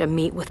arrange a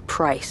meet with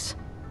Price.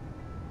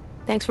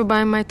 Thanks for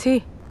buying my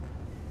tea.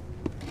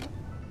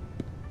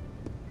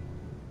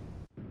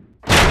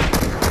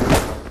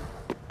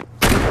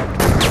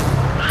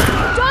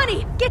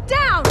 Donnie, get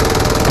down!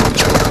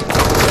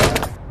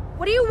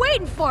 What are you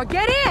waiting for?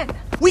 Get in!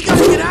 We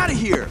gotta get out of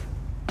here!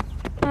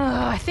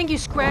 I think you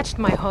scratched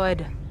my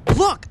hood.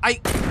 Look,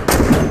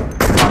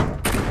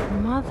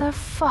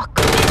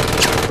 Motherfucker.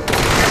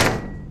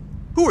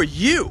 Who are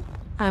you?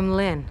 I'm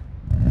Lynn.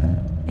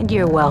 And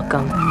you're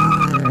welcome.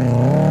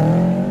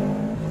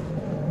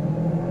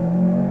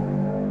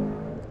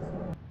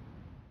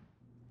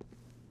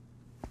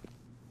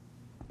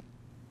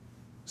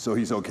 So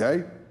he's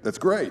okay? That's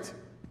great.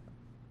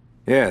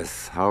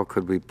 Yes, how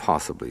could we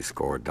possibly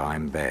score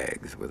dime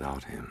bags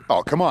without him?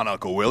 Oh, come on,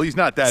 Uncle Will. He's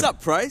not that... What's up,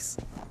 Price?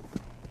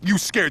 You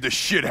scared the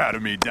shit out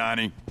of me,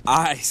 Donnie.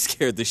 I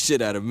scared the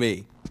shit out of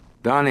me.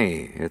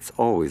 Donnie, it's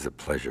always a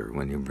pleasure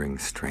when you bring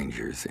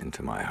strangers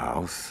into my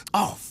house.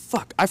 Oh,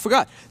 fuck, I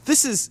forgot.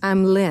 This is...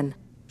 I'm Lynn.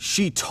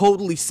 She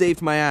totally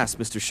saved my ass,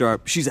 Mr.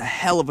 Sharp. She's a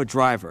hell of a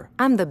driver.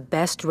 I'm the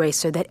best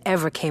racer that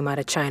ever came out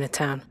of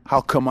Chinatown. How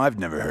come I've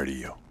never heard of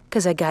you?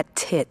 'Cause I got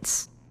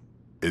tits.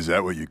 Is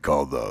that what you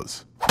call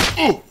those?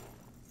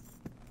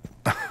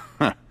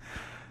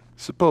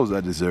 Suppose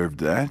I deserved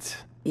that.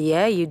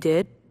 Yeah, you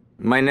did.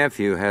 My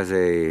nephew has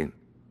a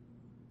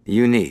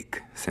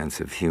unique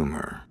sense of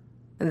humor.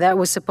 That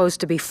was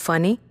supposed to be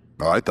funny?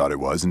 Oh, I thought it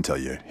was until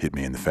you hit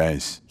me in the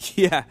face.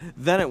 Yeah,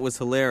 then it was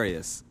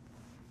hilarious.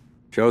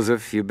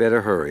 Joseph, you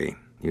better hurry.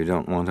 You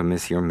don't want to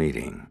miss your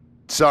meeting.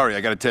 Sorry,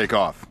 I gotta take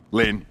off.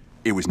 Lynn,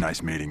 it was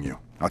nice meeting you.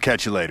 I'll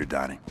catch you later,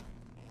 Donnie.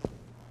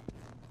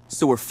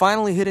 So we're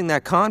finally hitting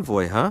that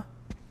convoy, huh?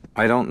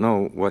 I don't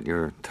know what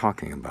you're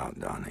talking about,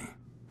 Donnie.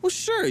 Well,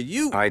 sure,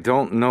 you... I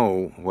don't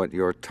know what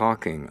you're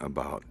talking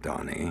about,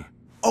 Donnie.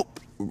 Oh,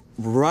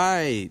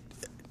 right.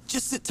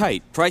 Just sit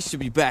tight. Price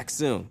should be back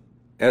soon.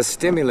 As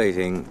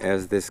stimulating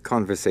as this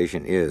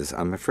conversation is,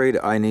 I'm afraid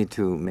I need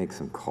to make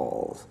some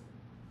calls.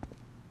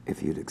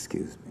 if you'd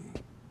excuse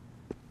me.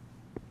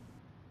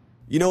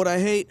 You know what I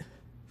hate?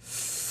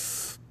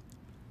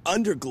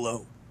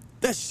 Underglow.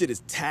 That shit is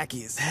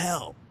tacky as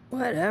hell.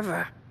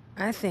 Whatever.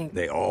 I think...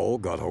 They all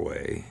got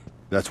away.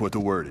 That's what the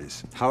word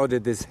is. How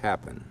did this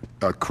happen?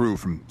 A crew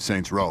from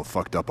Saints Row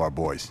fucked up our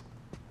boys.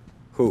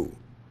 Who?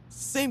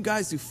 Same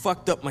guys who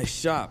fucked up my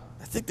shop.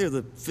 I think they're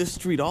the 5th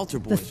Street Altar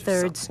Boys. The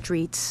 3rd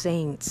Street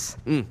Saints.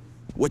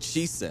 What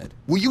she said.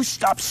 Will you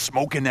stop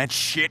smoking that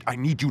shit? I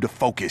need you to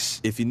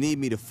focus. If you need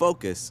me to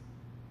focus,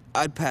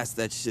 I'd pass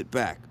that shit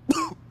back.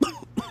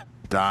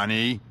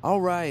 Donnie.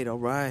 All right.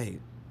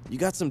 You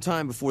got some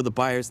time before the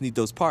buyers need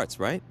those parts,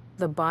 right?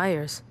 The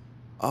buyers?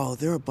 Oh,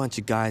 there are a bunch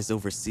of guys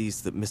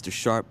overseas that Mr.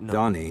 Sharp knows.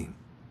 Donnie,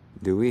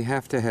 do we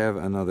have to have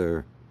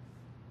another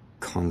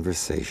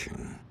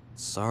conversation?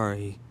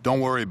 Sorry. Don't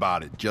worry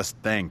about it. Just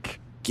think.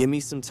 Give me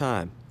some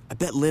time. I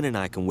bet Lynn and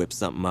I can whip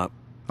something up.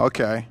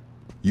 Okay.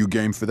 You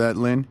game for that,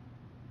 Lynn?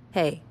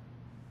 Hey,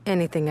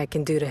 anything I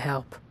can do to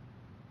help.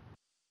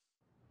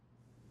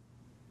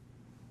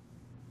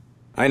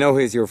 I know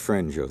he's your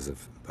friend,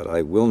 Joseph, but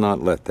I will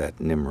not let that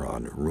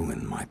Nimrod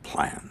ruin my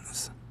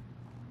plans.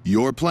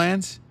 Your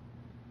plans?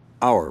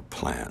 Our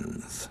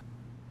plans.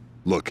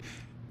 Look,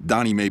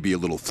 Donnie may be a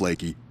little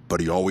flaky, but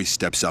he always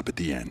steps up at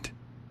the end.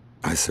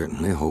 I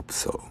certainly hope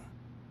so.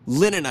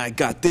 Lynn and I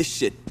got this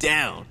shit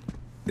down.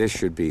 This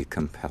should be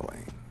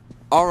compelling.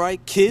 All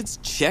right, kids,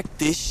 check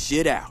this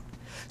shit out.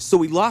 So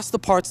we lost the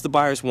parts the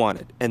buyers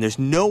wanted, and there's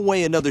no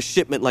way another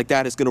shipment like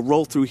that is gonna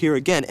roll through here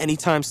again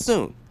anytime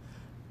soon.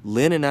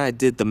 Lynn and I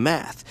did the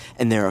math,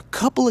 and there are a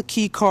couple of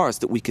key cars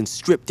that we can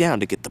strip down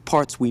to get the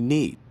parts we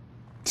need.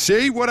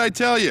 See what I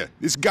tell you?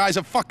 This guy's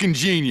a fucking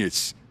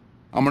genius.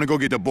 I'm gonna go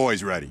get the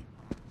boys ready.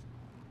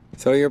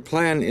 So your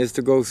plan is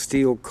to go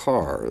steal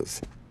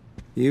cars.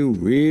 You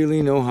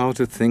really know how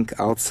to think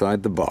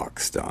outside the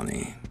box,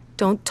 Donnie.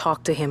 Don't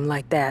talk to him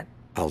like that.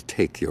 I'll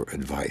take your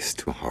advice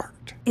to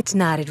heart. It's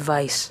not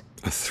advice.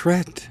 A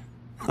threat?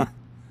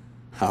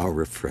 How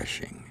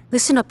refreshing.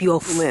 Listen up, you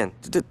Lynn,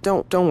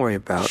 don't worry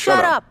about it.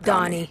 Shut up,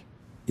 Donnie.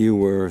 You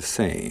were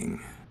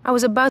saying... I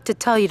was about to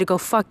tell you to go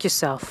fuck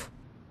yourself.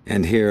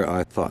 And here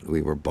I thought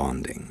we were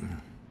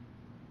bonding.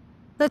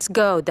 Let's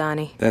go,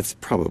 Donnie. That's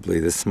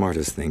probably the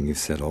smartest thing you've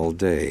said all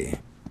day.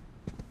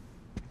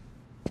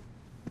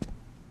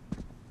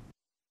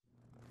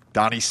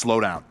 Donnie, slow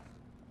down.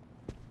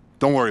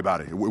 Don't worry about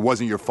it. It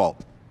wasn't your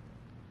fault.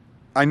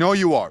 I know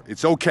you are.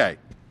 It's okay.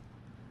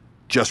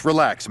 Just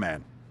relax,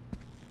 man.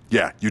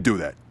 Yeah, you do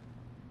that.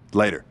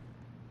 Later.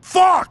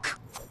 Fuck!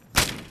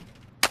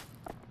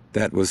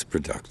 That was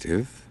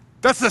productive.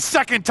 That's the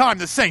second time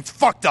the Saints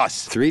fucked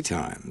us! 3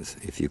 times,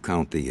 if you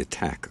count the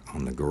attack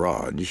on the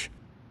garage.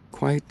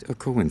 Quite a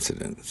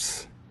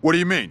coincidence. What do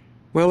you mean?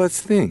 Well, let's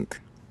think.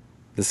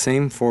 The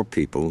same 4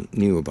 people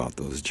knew about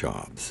those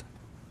jobs.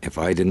 If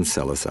I didn't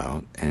sell us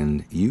out,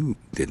 and you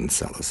didn't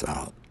sell us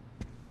out,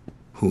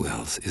 who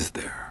else is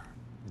there?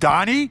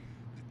 Donnie?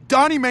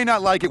 Donnie may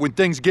not like it when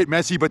things get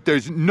messy, but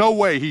there's no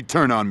way he'd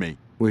turn on me.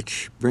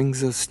 Which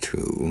brings us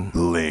to...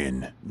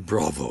 Lynn.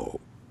 Bravo.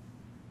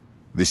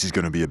 This is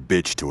gonna be a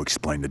bitch to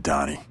explain to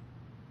Donnie.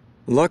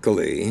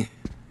 Luckily,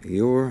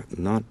 you're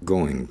not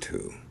going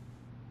to.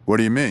 What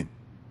do you mean?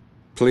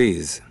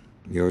 Please,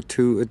 you're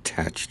too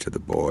attached to the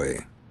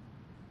boy.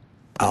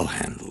 I'll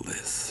handle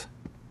this.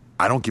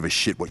 I don't give a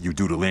shit what you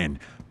do to Lynn,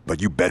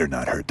 but you better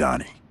not hurt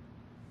Donnie.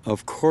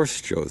 Of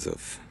course,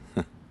 Joseph.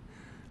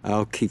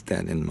 I'll keep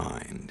that in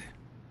mind.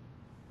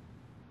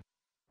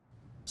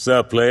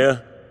 Sup,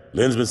 player?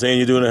 Lynn's been saying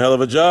you're doing a hell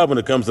of a job when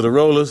it comes to the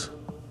rollers.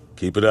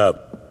 Keep it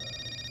up.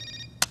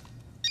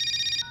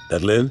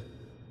 That Lynn?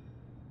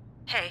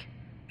 Hey,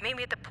 meet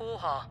me at the pool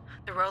hall.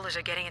 The rollers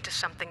are getting into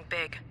something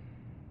big.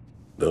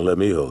 Don't let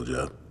me hold you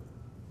up.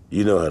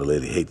 You know how the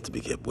lady hates to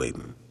be kept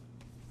waiting.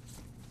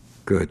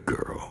 Good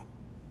girl.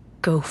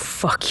 Go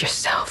fuck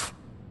yourself.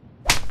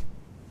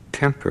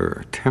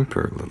 Temper,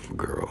 temper, little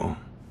girl.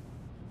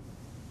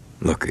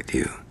 Look at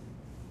you.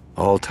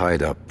 All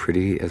tied up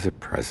pretty as a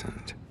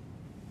present.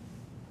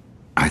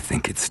 I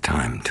think it's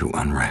time to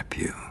unwrap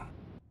you.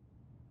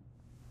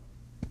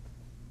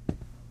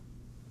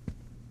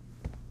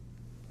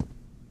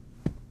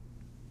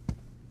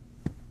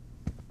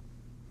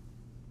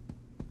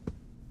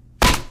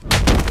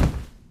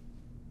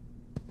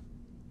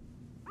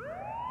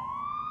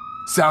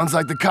 Sounds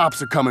like the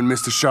cops are coming,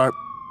 Mr. Sharp.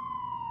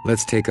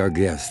 Let's take our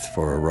guest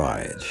for a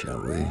ride,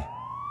 shall we?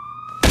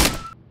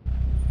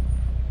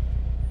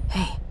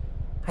 Hey,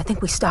 I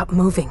think we stopped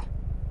moving.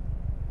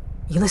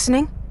 You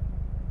listening?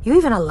 You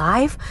even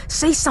alive?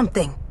 Say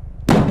something.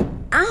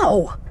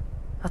 Ow!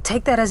 I'll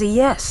take that as a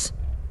yes.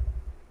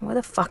 Where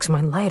the fuck's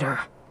my lighter?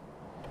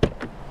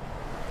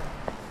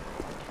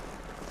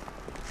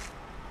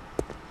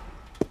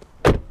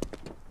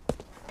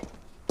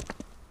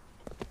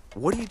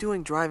 What are you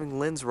doing driving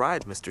Lynn's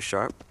ride, Mr.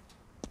 Sharp?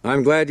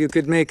 I'm glad you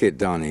could make it,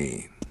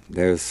 Donnie.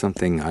 There's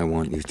something I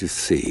want you to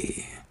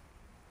see.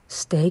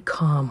 Stay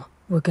calm.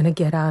 We're gonna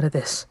get out of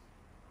this.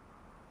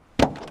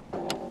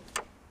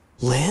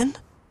 Lynn?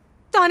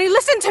 Donnie,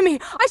 listen to me!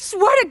 I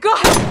swear to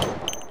God!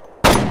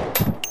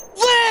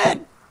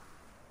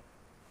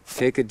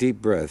 Take a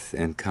deep breath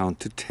and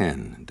count to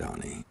 10,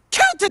 Donnie.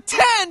 Count to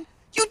 10?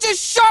 You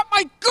just shot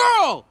my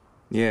girl!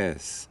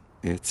 Yes,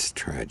 it's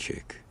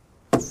tragic.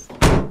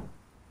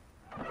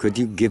 Could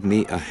you give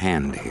me a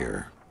hand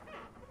here?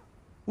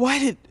 Why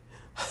did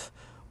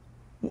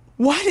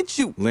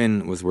you...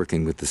 Lynn was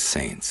working with the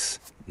Saints.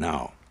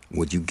 Now,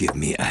 would you give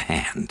me a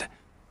hand?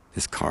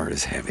 This card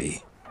is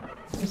heavy.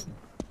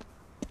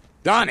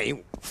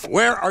 Donnie,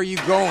 where are you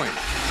going?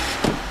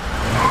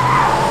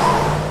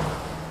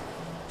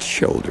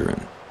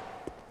 Children.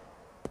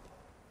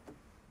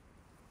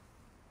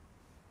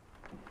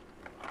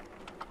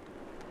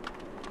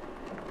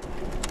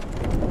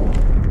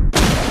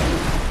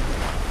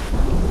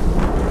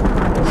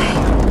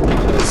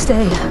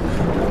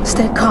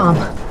 Stay calm.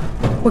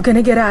 We're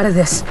gonna get out of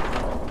this.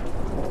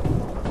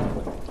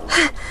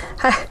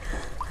 I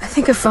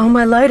think I found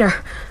my lighter.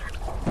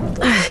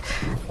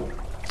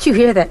 Did you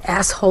hear that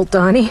asshole,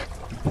 Donnie?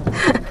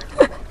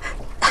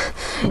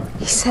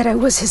 He said I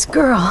was his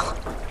girl.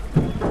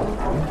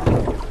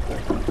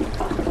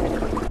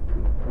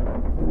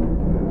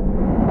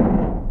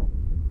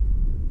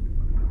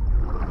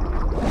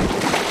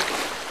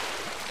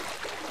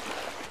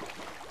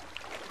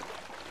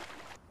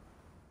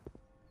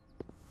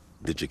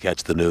 Did you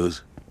catch the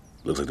news?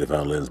 Looks like they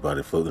found Lynn's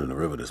body floating in the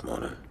river this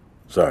morning.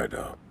 Sorry,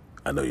 dog.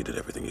 I know you did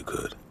everything you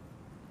could.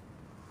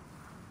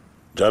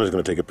 Johnny's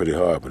gonna take it pretty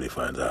hard when he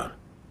finds out.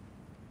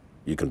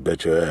 You can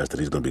bet your ass that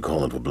he's gonna be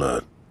calling for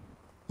blood.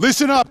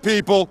 Listen up,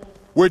 people.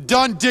 We're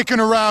done dicking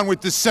around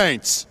with the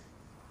Saints.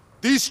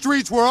 These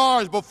streets were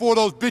ours before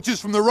those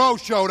bitches from the row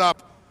showed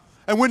up.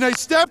 And when they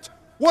stepped,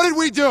 what did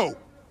we do?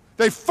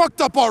 They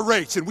fucked up our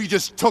rates and we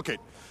just took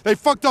it. They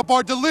fucked up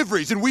our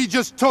deliveries and we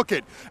just took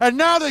it. And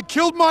now they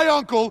killed my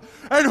uncle,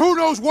 and who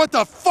knows what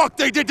the fuck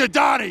they did to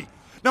Donnie.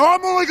 Now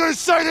I'm only gonna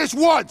say this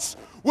once.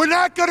 We're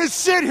not gonna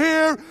sit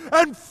here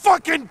and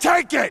fucking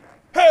take it!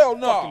 Hell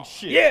no!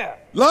 Yeah!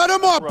 Light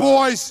them up,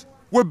 boys!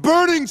 We're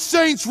burning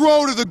Saints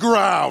Row to the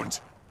ground!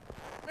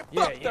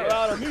 We're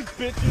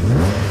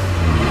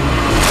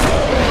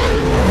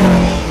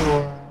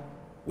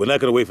not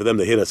gonna wait for them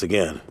to hit us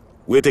again.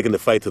 We're taking the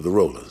fight to the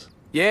rollers.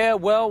 Yeah,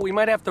 well, we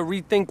might have to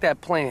rethink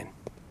that plan.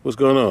 What's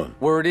going on?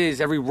 Word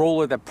is, every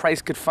roller that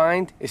Price could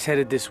find is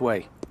headed this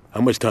way.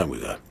 How much time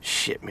we got?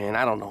 Shit, man,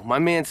 I don't know. My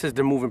man says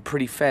they're moving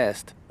pretty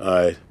fast. All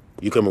right,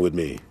 you coming with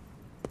me.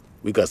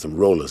 We got some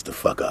rollers to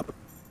fuck up.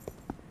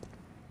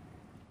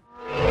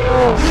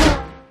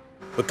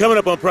 We're coming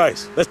up on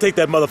Price. Let's take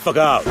that motherfucker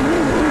out.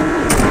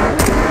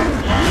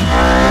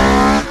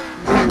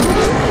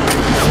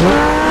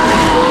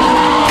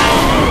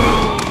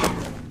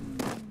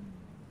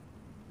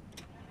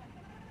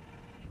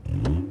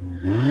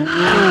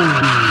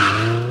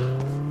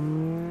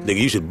 Nigga,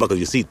 you should buckle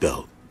your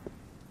seatbelt.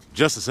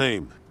 Just the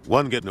same,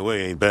 one getting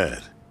away ain't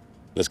bad.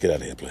 Let's get out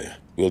of here, player.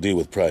 We'll deal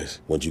with Price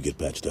once you get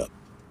patched up.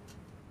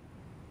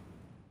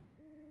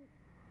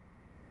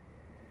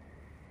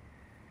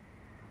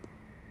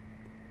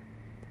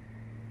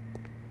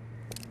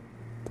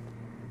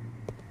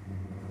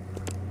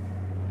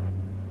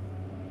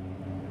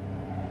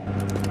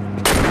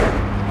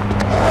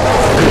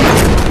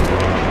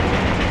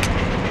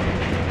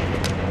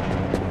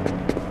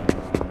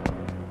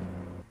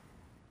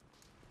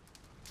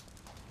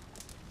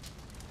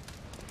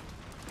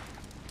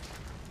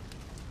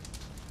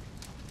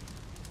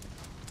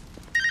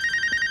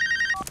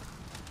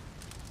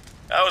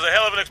 That was a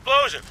hell of an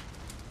explosion.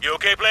 You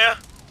okay, player?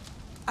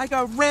 I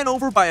got ran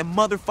over by a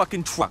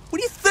motherfucking truck. What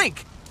do you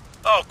think?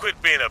 Oh,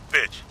 quit being a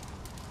bitch.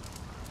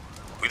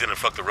 We didn't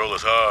fuck the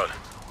rollers hard.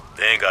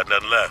 They ain't got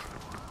nothing left.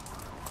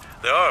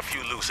 There are a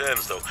few loose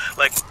ends, though.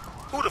 Like,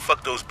 who the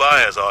fuck those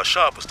buyers are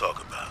Sharp was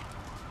talking about?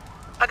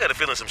 I got a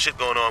feeling some shit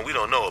going on we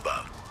don't know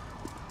about.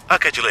 I'll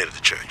catch you later at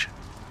the church.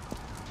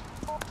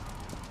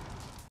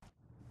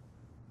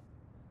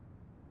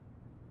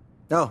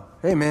 Oh,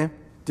 hey man.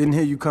 Didn't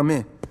hear you come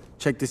in.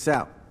 Check this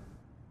out.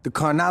 The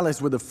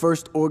Carnales were the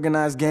first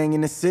organized gang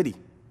in the city.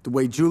 The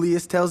way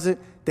Julius tells it,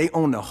 they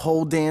owned the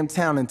whole damn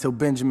town until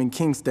Benjamin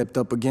King stepped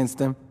up against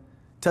them.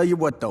 Tell you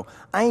what though,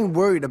 I ain't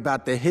worried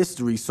about their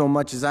history so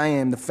much as I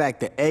am the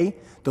fact that A,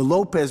 the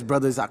Lopez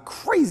brothers are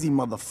crazy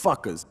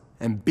motherfuckers,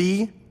 and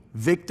B,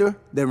 Victor,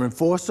 their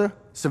enforcer,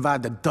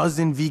 survived a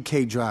dozen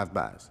VK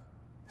drive-bys.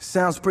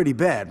 Sounds pretty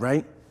bad,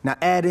 right? Now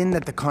add in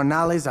that the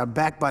Carnales are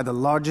backed by the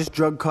largest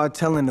drug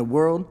cartel in the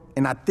world,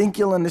 and I think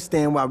you'll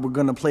understand why we're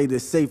gonna play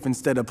this safe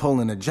instead of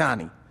pulling a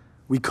Johnny.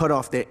 We cut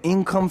off their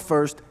income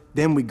first,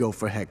 then we go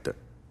for Hector.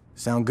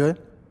 Sound good?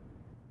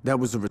 That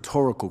was a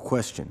rhetorical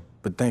question,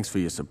 but thanks for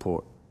your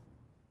support.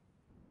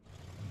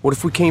 What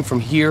if we came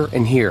from here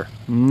and here?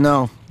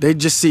 No, they'd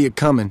just see it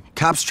coming.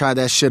 Cops try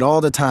that shit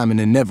all the time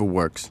and it never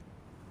works.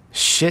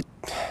 Shit,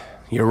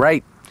 you're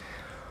right.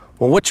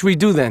 Well, what should we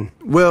do then?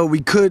 Well, we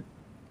could...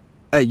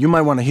 Hey, you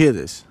might want to hear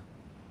this.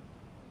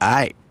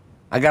 Aight.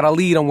 I got a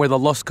lead on where the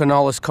Los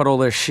Carnales cut all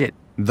their shit.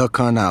 The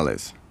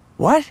Carnales.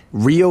 What?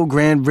 Rio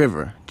Grande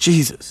River.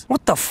 Jesus.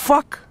 What the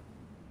fuck?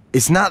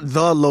 It's not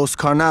the Los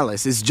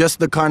Carnales, it's just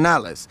the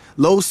Carnales.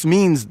 Los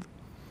means...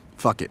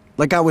 fuck it.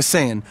 Like I was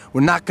saying,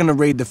 we're not gonna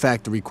raid the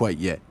factory quite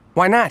yet.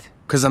 Why not?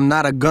 Cause I'm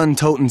not a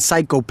gun-toting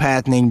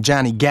psychopath named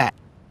Johnny Gat.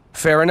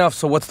 Fair enough,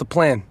 so what's the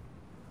plan?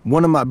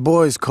 One of my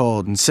boys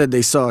called and said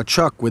they saw a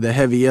truck with a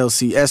heavy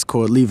LC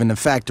escort leaving the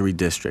factory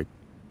district.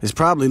 It's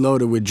probably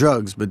loaded with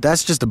drugs, but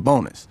that's just a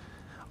bonus.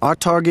 Our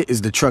target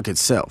is the truck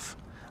itself.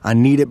 I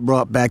need it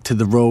brought back to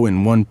the row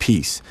in one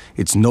piece.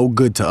 It's no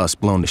good to us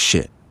blown to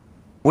shit.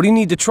 What do you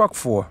need the truck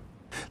for?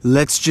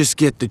 Let's just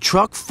get the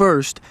truck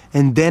first,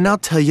 and then I'll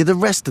tell you the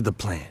rest of the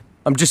plan.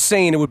 I'm just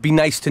saying it would be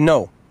nice to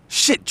know.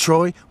 Shit,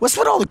 Troy. What's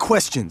with all the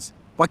questions?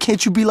 Why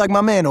can't you be like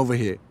my man over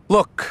here?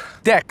 Look,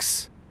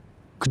 Dex.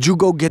 Could you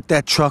go get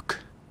that truck?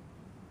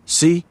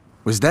 See?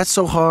 Was that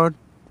so hard?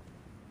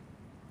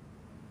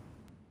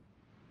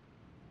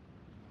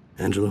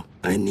 Angelo,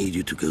 I need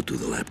you to go to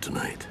the lab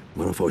tonight.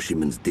 One of our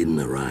shipments didn't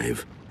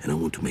arrive, and I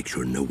want to make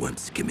sure no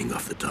one's skimming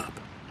off the top.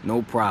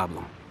 No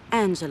problem.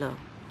 Angelo,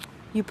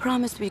 you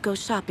promised we'd go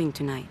shopping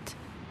tonight.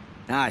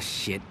 Ah,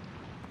 shit.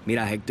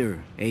 Mira,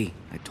 Hector. Hey,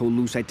 I told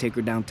Luz I'd take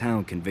her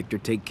downtown. Can Victor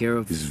take care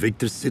of... Is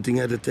Victor sitting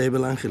at the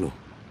table, Angelo?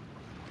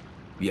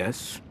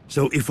 Yes.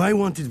 So if I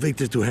wanted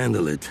Victor to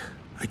handle it,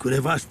 I could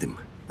have asked him,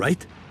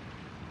 right?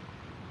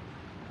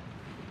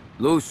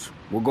 Luz,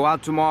 we'll go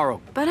out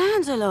tomorrow. But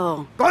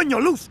Angelo...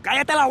 Coño, Luz,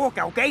 cállate la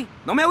boca, ¿ok?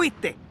 ¿No me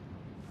oíste?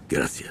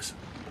 Gracias.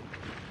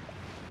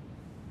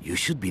 You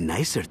should be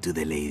nicer to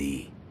the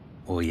lady.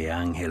 Oye,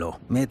 Ángelo,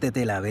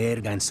 métete la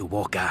verga en su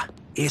boca.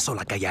 Eso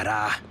la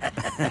callará.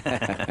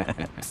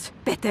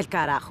 Vete al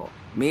carajo.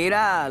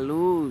 Mira,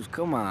 Luz,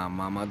 come on,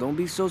 mama. Don't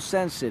be so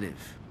sensitive.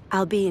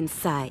 I'll be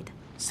inside.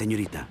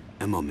 Señorita,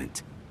 a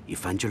moment.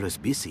 If Angelo is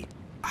busy,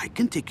 I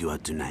can take you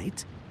out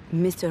tonight.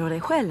 Mr.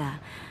 Orejuela,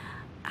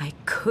 I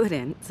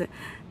couldn't.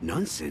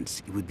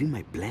 Nonsense. It would be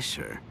my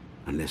pleasure.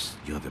 Unless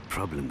you have a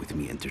problem with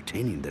me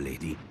entertaining the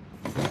lady.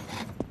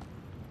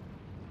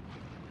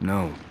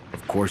 No,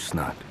 of course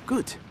not.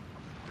 Good.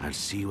 I'll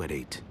see you at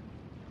 8.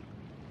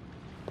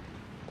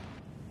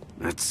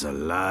 That's a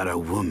lot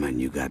of woman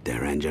you got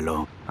there,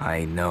 Angelo.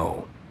 I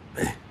know.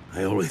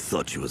 I always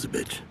thought she was a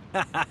bitch.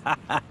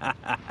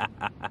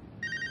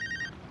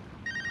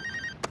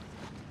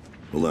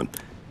 Hold on.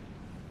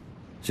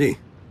 Sí,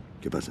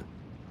 ¿qué pasa?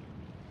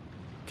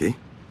 ¿Qué?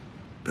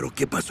 ¿Pero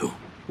qué pasó?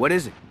 What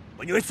is it?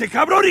 Coño, ese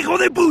cabrón hijo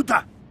de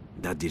puta!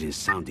 That didn't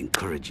sound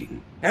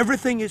encouraging.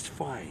 Everything is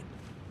fine.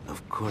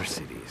 Of course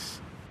it is.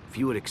 If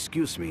you would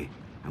excuse me,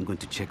 I'm going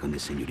to check on the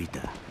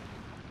señorita.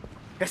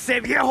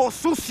 Ese viejo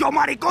sucio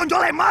maricón, yo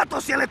le mato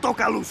si le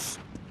toca Luz.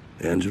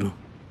 Angelo,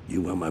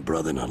 you are my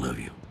brother and I love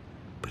you.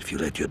 But if you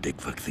let your dick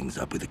fuck things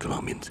up with the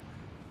Colombians,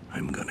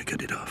 I'm gonna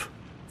cut it off.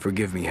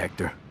 Forgive me,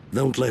 Hector.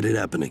 Don't let it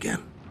happen again.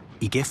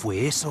 ¿Y qué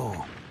fue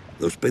eso?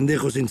 Those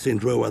pendejos in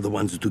St. Row are the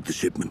ones who took the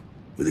shipment.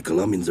 With the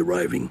Colombians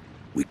arriving,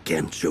 we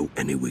can't show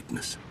any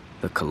weakness.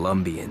 The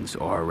Colombians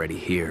are already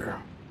here.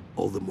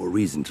 All the more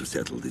reason to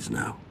settle this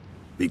now.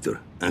 Victor,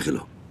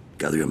 Angelo,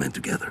 gather your men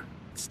together.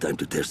 It's time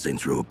to tear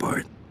Saints Row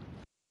apart.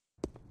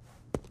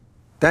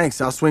 Thanks,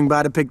 I'll swing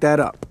by to pick that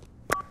up.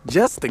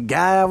 Just the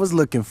guy I was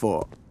looking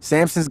for.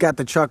 Samson's got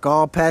the truck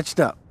all patched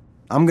up.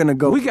 I'm gonna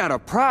go... We got a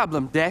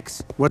problem,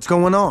 Dex. What's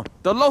going on?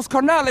 The Los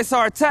Carnales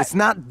are attacking. It's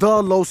not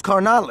the Los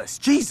Carnales.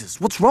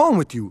 Jesus, what's wrong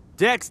with you?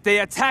 Dex, they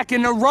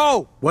attacking the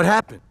row. What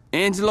happened?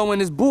 Angelo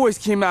and his boys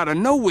came out of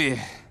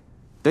nowhere.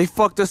 They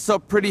fucked us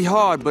up pretty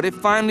hard, but it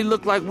finally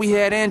looked like we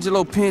had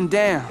Angelo pinned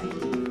down.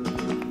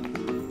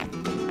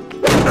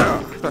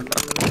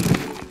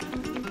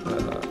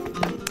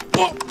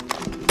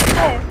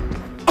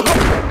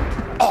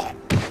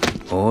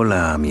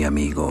 Hola, mi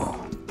amigo.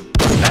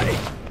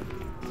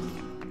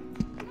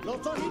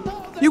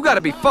 You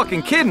gotta be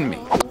fucking kidding me.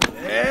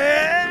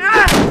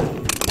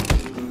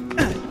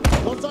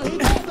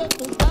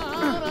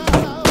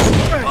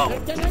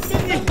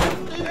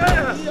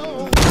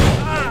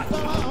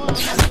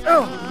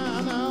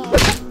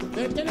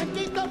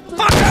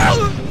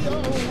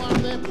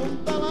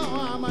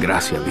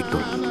 Gracias,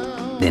 Victor.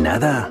 De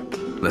nada.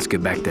 Let's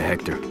get back to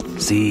Hector.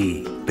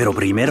 Sí, pero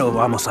primero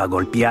vamos a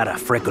golpear a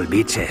Freckle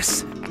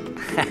Bitches.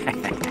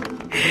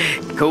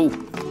 Cool.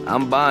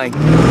 I'm buying.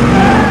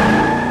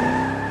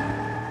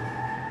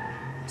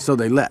 So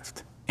they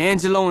left.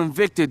 Angelo and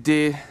Victor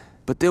did,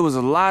 but there was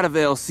a lot of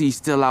LC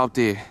still out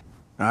there.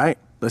 All right,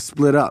 let's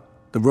split up.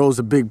 The row's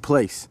a big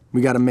place.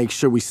 We gotta make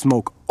sure we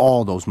smoke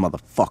all those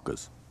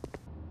motherfuckers.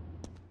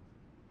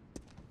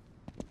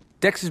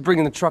 Dex is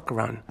bringing the truck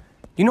around.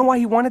 You know why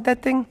he wanted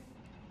that thing?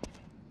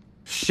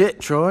 Shit,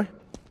 Troy.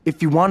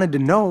 If you wanted to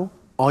know,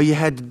 all you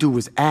had to do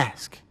was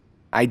ask.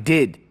 I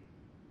did.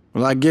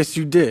 Well, I guess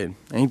you did.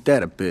 Ain't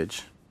that a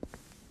bitch?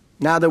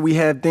 Now that we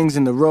have things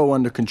in the row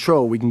under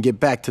control, we can get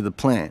back to the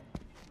plan.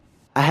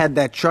 I had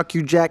that truck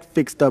you jacked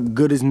fixed up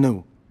good as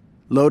new.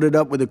 Loaded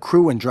up with a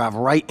crew and drive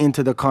right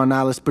into the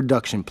Carnales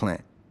production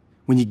plant.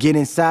 When you get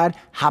inside,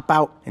 hop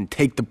out and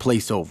take the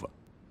place over.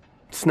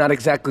 It's not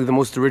exactly the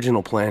most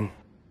original plan.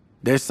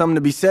 There's something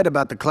to be said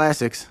about the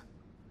classics.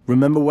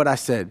 Remember what I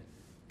said.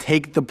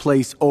 Take the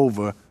place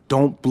over,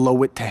 don't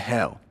blow it to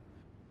hell.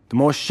 The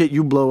more shit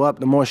you blow up,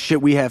 the more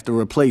shit we have to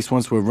replace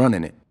once we're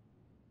running it.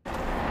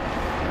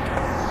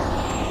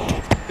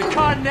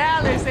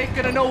 Carnales ain't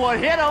gonna know what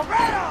hit them.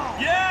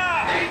 Yeah!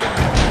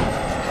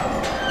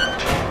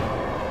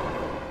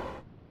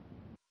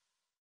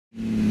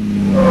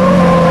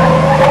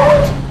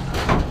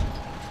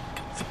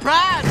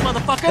 Surprise,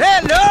 motherfucker!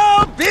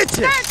 Hello,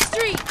 bitches! Third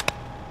Street!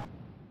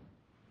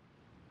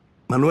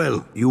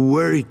 Manuel, you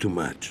worry too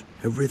much.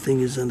 Everything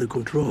is under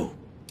control.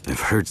 I've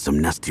heard some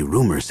nasty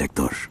rumors,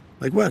 Hector.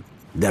 Like what?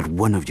 That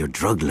one of your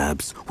drug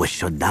labs was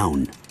shut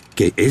down.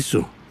 ¿Qué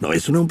eso? No,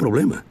 eso no es un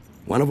problema.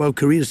 One of our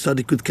careers thought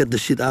he could cut the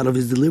shit out of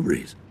his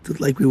deliveries. It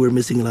looked like we were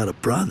missing a lot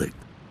of product.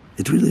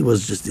 It really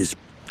was just this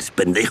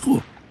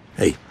pendejo.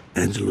 Hey,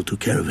 Angelo took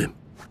care of him.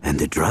 And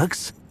the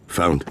drugs?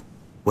 Found.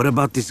 What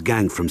about this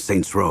gang from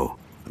Saints Row?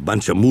 A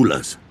bunch of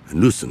mulas, a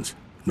nuisance,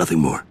 nothing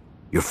more.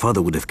 Your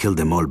father would have killed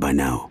them all by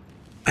now.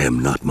 I am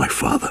not my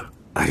father.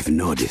 I've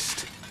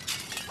noticed.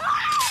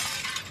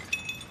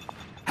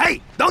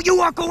 Hey, don't you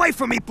walk away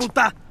from me,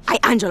 puta! Ay,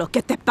 Angelo,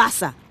 ¿qué te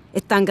pasa?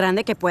 Es tan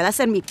grande que pueda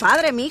ser mi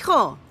padre,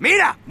 mijo.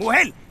 Mira,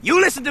 mujer,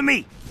 you listen to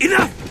me.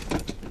 Enough!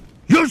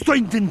 Yo estoy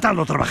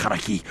intentando trabajar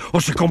aquí. O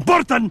se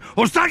comportan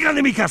o salgan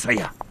de mi casa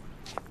ya.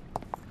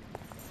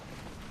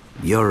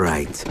 You're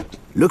right.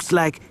 Looks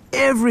like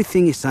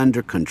everything is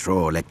under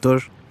control, Hector.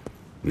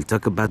 We'll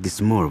talk about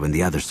this more when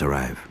the others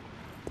arrive.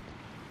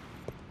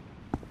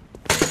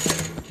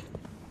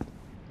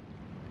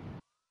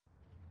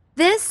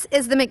 This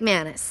is the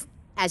McManus.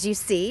 As you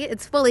see,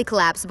 it's fully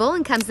collapsible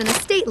and comes in a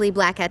stately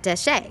black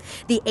attaché.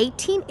 The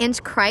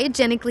 18-inch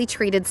cryogenically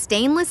treated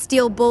stainless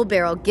steel bull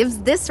barrel gives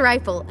this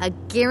rifle a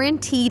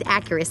guaranteed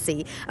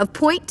accuracy of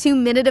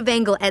 .2 minute of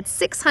angle at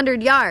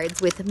 600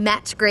 yards with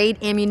match-grade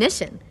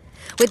ammunition.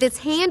 With its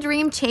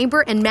hand-reamed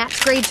chamber and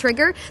match-grade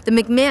trigger, the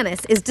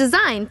McManus is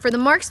designed for the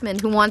marksman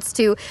who wants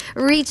to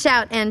reach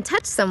out and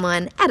touch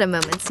someone at a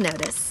moment's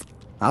notice.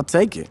 I'll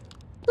take it.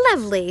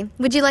 Lovely.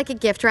 Would you like it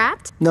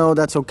gift-wrapped? No,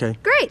 that's okay.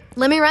 Great.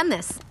 Let me run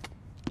this.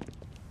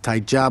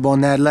 Tight job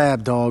on that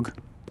lab, dog.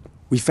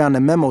 We found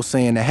a memo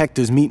saying that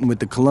Hector's meeting with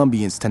the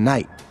Colombians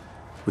tonight.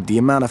 With the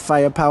amount of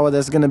firepower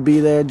that's gonna be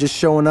there, just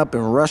showing up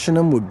and rushing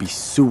them would be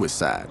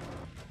suicide.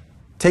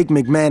 Take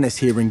McManus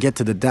here and get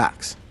to the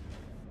docks.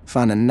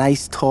 Find a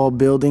nice tall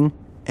building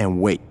and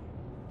wait.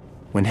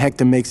 When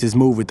Hector makes his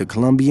move with the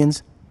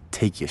Colombians,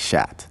 take your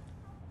shot.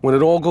 When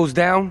it all goes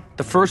down,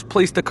 the first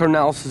place the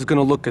Carnales is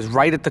gonna look is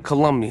right at the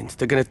Colombians.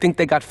 They're gonna think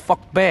they got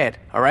fucked bad,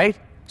 all right?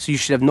 So you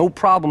should have no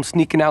problem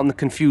sneaking out in the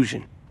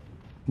confusion.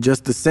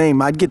 Just the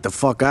same, I'd get the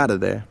fuck out of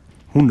there.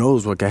 Who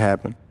knows what could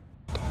happen?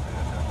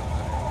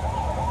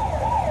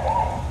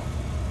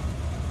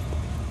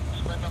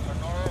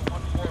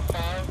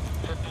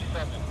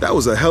 That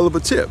was a hell of a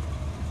tip.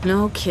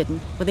 No kidding.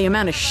 With the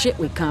amount of shit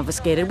we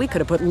confiscated, we could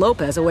have put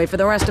Lopez away for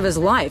the rest of his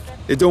life.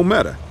 It don't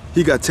matter.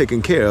 He got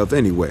taken care of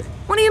anyway.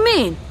 What do you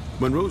mean?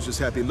 Monroe's just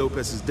happy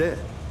Lopez is dead.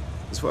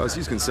 As far as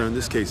he's concerned,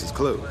 this case is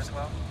closed.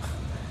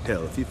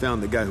 Hell, if he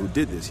found the guy who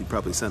did this, he'd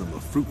probably send him a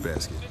fruit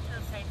basket.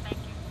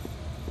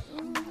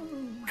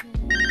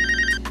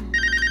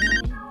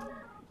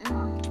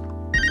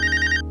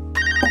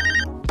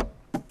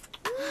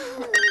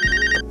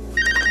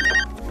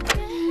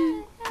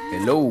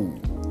 Hello.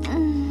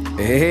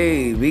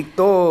 Hey,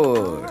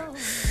 Victor.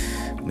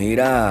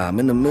 Mira, I'm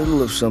in the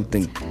middle of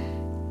something.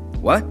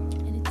 What?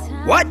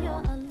 What?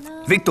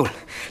 Victor,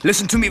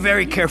 listen to me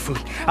very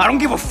carefully. I don't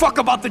give a fuck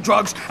about the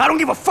drugs. I don't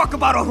give a fuck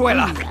about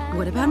Orjuela.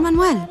 What about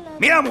Manuel?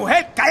 Mira,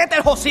 mujer, cállate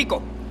el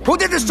hocico. Who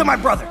did this to my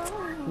brother?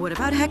 What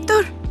about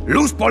Hector?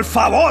 Luz, por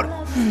favor.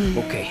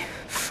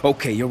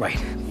 Okay, you're right.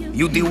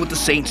 You deal with the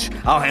Saints,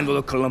 I'll handle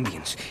the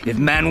Colombians. If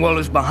Manuel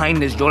is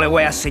behind this, yo le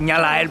voy a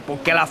señalar a él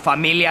porque la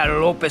familia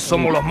López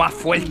somos los más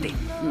fuertes.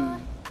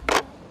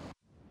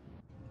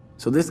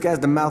 So this guy's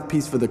the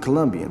mouthpiece for the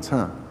Colombians,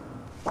 huh?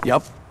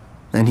 Yup.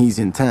 And he's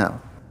in town?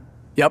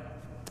 Yup.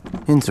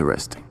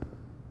 Interesting.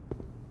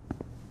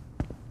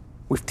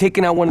 We've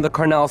taken out one of the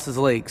Carnales'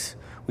 legs.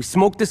 We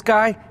smoked this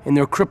guy, and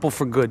they're crippled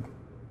for good.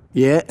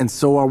 Yeah, and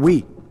so are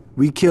we.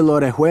 We kill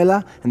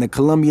Orejuela, and the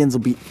Colombians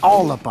will be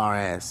all up our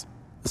ass.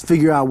 Let's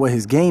figure out what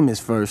his game is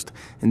first,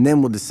 and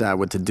then we'll decide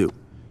what to do.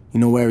 You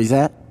know where he's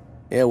at?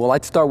 Yeah, well,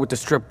 I'd start with the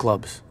strip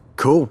clubs.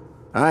 Cool.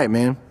 All right,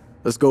 man.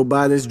 Let's go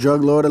buy this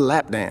drug lord a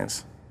lap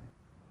dance.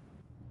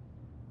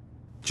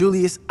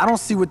 Julius, I don't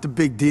see what the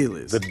big deal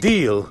is. The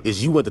deal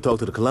is you went to talk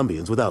to the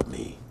Colombians without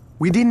me.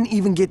 We didn't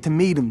even get to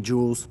meet him,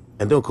 Jules.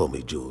 And don't call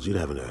me Jules, you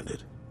haven't earned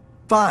it.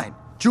 Fine.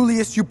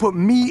 Julius, you put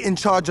me in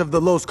charge of the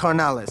Los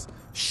Carnales.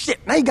 Shit,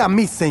 now you got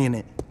me saying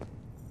it.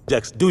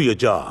 Jax, do your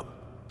job.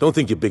 Don't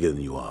think you're bigger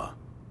than you are.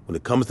 When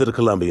it comes to the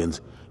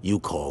Colombians, you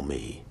call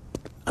me.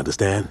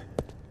 Understand?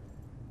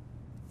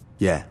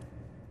 Yeah.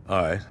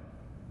 All right.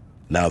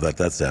 Now that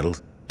that's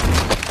settled.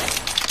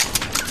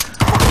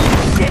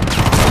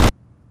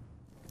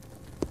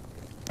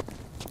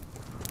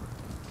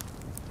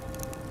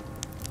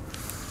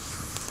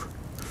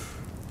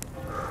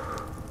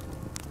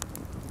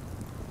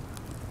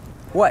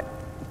 What?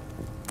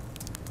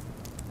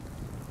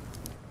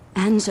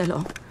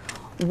 Angelo,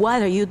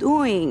 what are you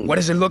doing? What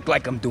does it look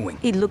like I'm doing?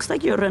 It looks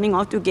like you're running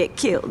off to get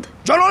killed.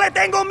 Yo no le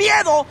tengo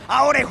miedo a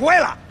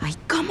Orejuela. Ay,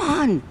 come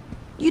on.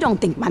 You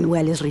don't think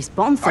Manuel is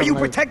responsible? Are you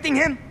protecting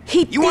him?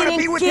 He You want to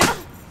didn't be with kill- him?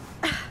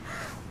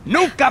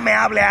 Nunca me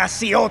hable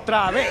así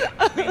otra vez.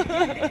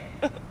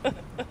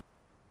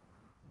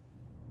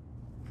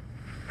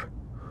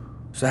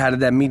 So how did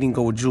that meeting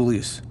go with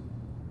Julius?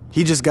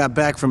 He just got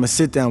back from a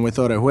sit-down with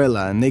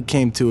Orejuela, and they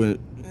came to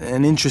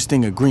an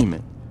interesting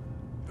agreement.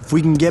 If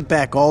we can get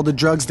back all the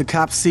drugs the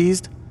cops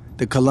seized,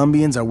 the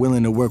Colombians are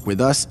willing to work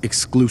with us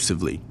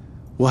exclusively.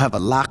 We'll have a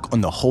lock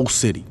on the whole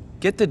city.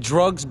 Get the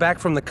drugs back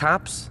from the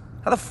cops?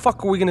 How the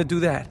fuck are we gonna do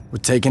that? We're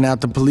taking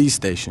out the police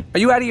station. Are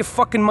you out of your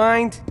fucking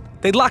mind?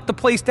 They'd lock the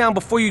place down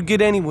before you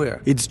get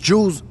anywhere. It's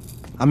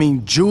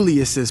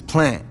Julius's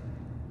plan.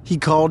 He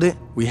called it,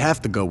 we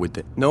have to go with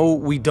it. No,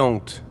 we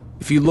don't.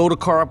 If you load a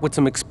car up with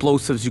some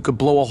explosives, you could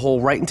blow a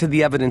hole right into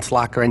the evidence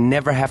locker and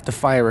never have to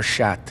fire a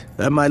shot.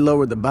 That might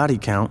lower the body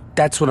count.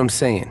 That's what I'm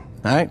saying.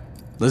 All right,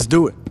 let's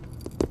do it.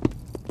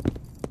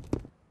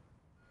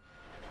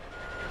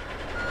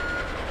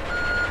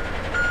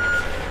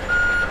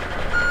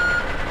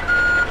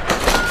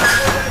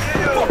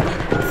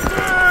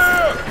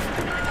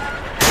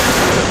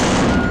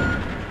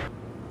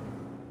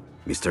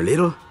 Mr.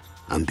 Little,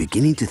 I'm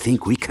beginning to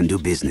think we can do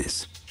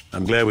business.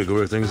 I'm glad we can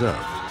work things out.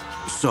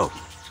 So,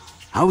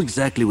 how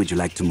exactly would you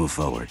like to move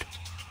forward?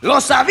 Lo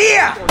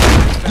sabía!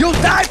 You'll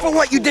die for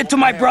what you did to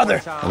my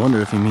brother! I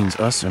wonder if he means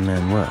us or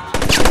Manuel.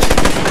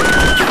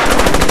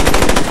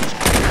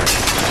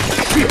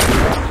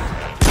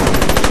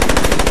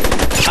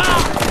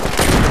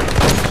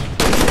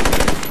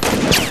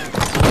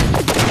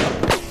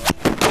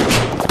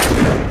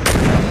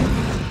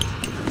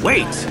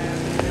 Wait!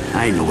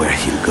 I know where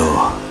he'll go.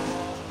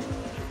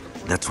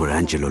 That's where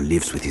Angelo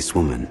lives with his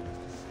woman.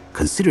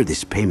 Consider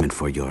this payment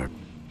for your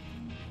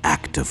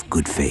act of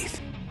good faith.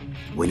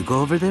 When you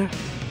go over there,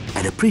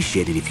 I'd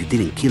appreciate it if you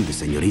didn't kill the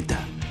señorita.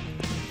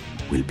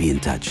 We'll be in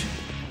touch.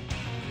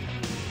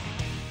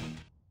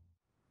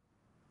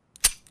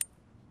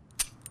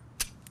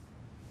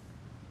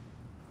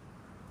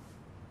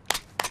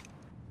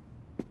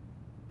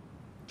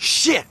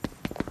 Shit!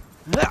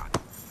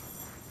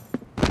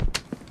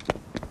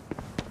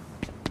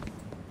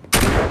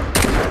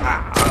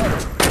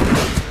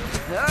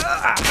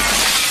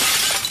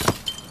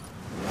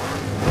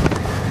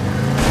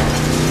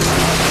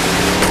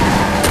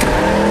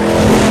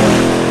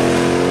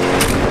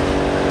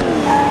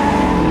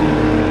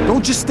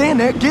 Don't just stand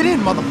there. Get in,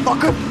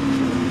 motherfucker.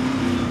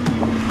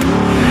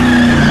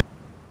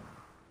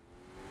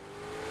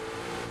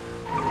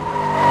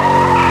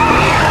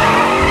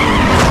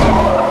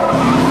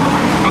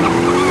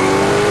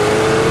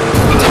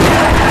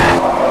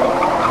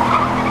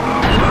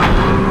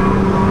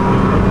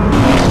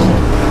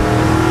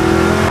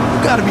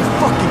 You gotta be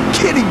fucking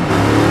kidding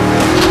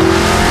me.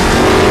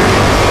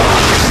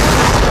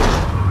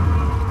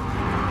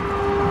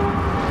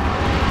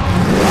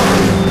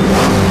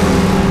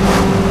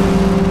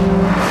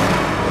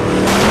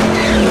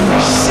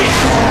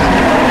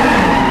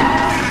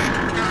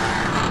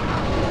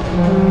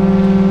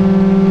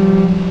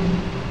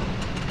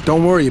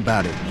 Don't worry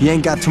about it. He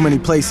ain't got too many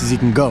places he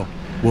can go.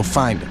 We'll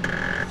find him.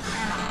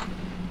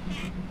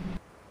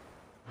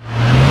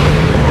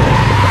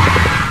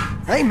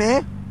 Hey,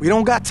 man. We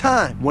don't got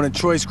time. One of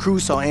Troy's crew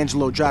saw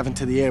Angelo driving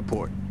to the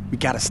airport. We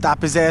gotta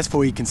stop his ass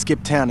before he can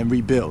skip town and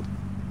rebuild.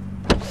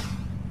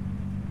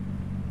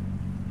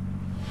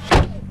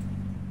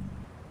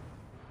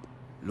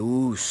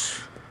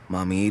 Luz,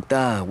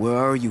 mamita, where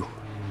are you?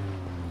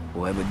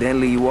 Well,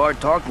 evidently you are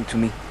talking to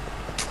me.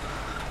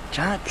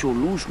 Chacho,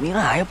 Luz, mira,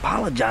 I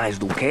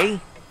apologized, okay?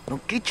 Now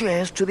get your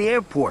ass to the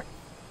airport.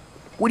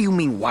 What do you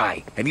mean,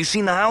 why? Have you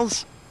seen the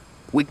house?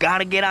 We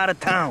gotta get out of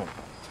town.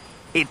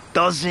 It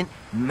doesn't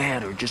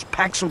matter. Just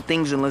pack some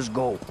things and let's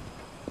go.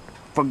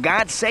 For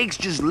God's sakes,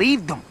 just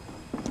leave them.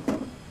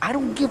 I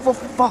don't give a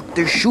fuck.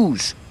 They're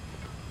shoes.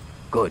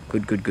 Good.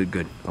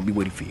 I'll be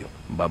waiting for you.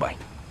 Bye-bye.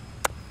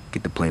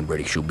 Get the plane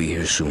ready. She'll be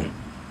here soon.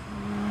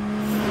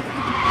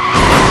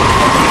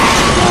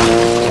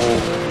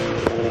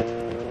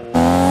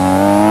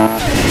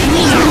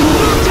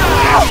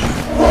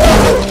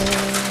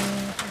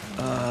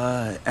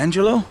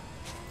 Angelo?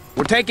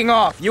 We're taking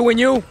off. You and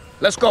you.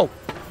 Let's go.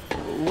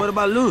 What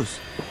about Luz?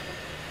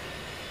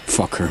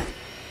 Fuck her.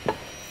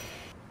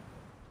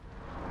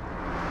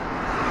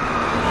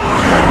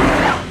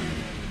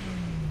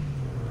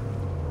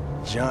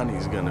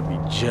 Johnny's gonna be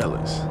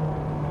jealous.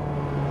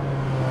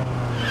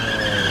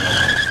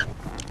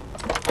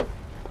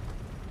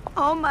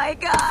 Oh my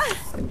God!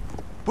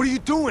 What are you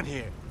doing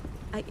here?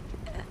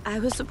 I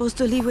was supposed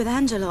to leave with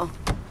Angelo.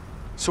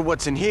 So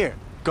what's in here?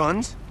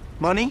 Guns?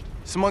 Money?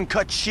 Some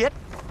uncut shit?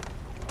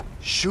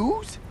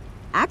 Shoes?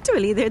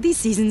 Actually, they're this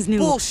season's new.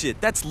 Bullshit.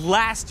 That's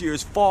last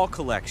year's fall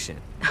collection.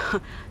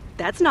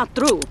 That's not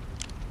true.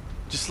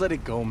 Just let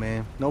it go,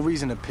 man. No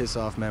reason to piss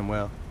off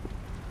Manuel.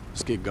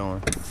 Let's get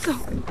going. So,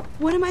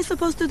 what am I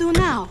supposed to do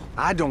now?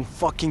 I don't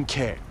fucking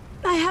care.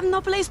 I have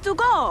no place to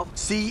go.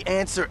 C,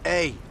 answer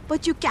A.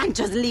 But you can't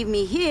just leave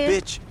me here.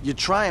 Bitch, you're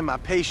trying my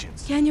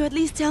patience. Can you at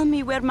least tell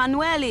me where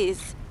Manuel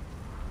is?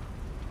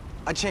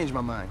 I changed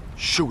my mind.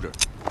 Shoot her.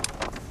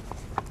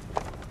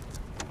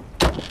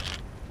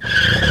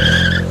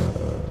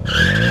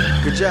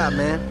 Good job,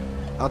 man.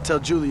 I'll tell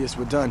Julius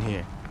we're done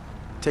here.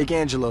 Take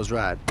Angelo's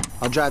ride.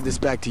 I'll drive this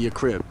back to your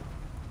crib.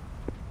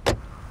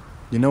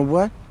 You know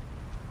what?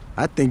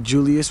 I think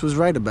Julius was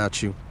right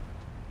about you.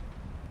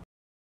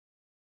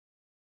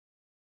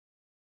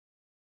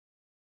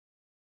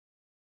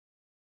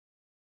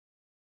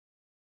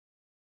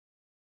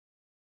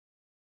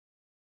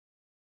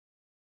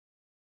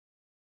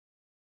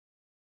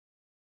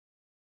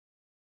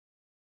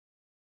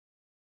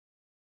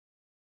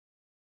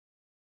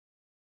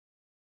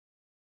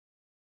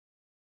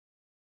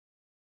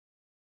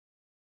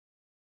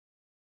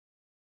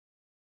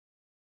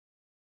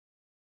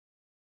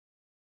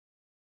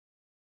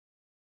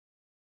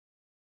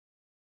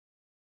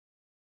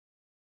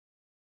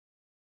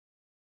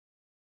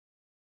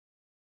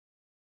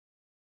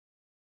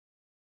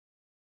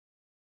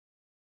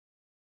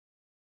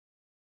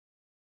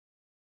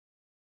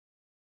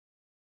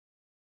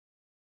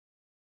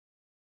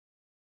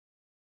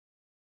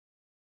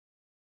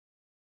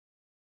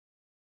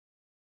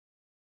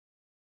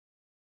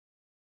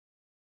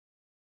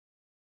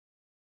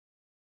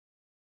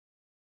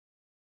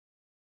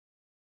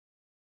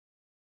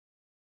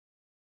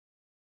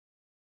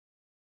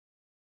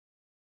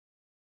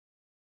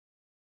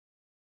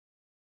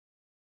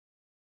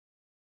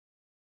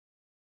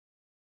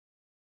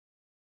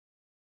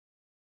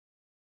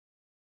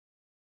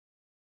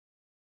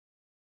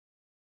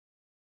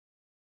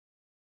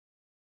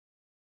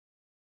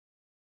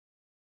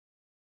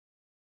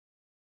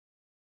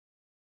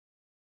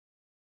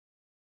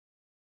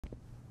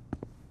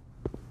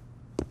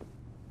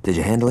 Did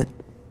you handle it?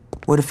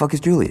 Where the fuck is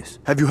Julius?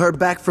 Have you heard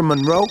back from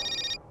Monroe?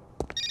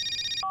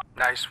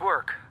 Nice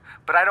work.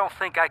 But I don't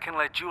think I can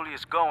let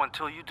Julius go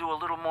until you do a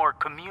little more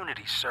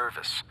community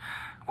service.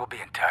 We'll be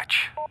in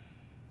touch.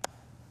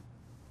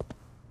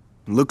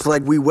 Looks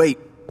like we wait.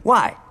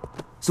 Why?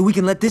 So we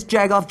can let this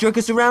jag-off jerk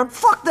us around?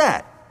 Fuck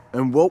that!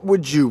 And what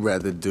would you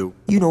rather do?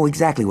 You know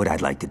exactly what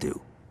I'd like to do.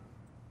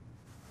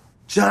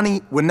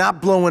 Johnny, we're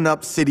not blowing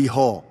up City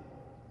Hall.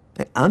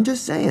 Hey, I'm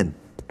just saying,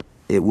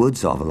 it would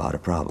solve a lot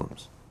of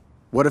problems.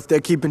 What if they're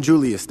keeping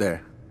Julius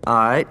there?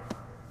 Alright,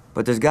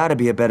 but there's gotta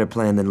be a better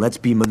plan than let's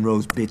be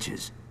Monroe's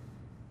bitches.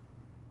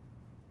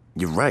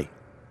 You're right,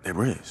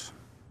 there is.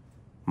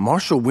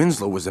 Marshal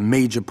Winslow was a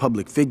major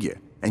public figure,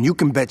 and you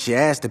can bet your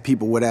ass that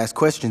people would ask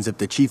questions if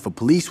the chief of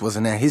police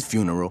wasn't at his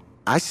funeral.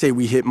 I say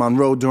we hit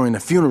Monroe during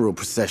the funeral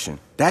procession.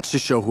 That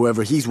should show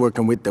whoever he's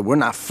working with that we're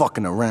not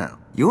fucking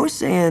around. You're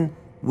saying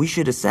we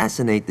should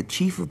assassinate the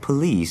chief of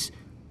police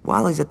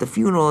while he's at the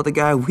funeral of the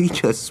guy we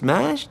just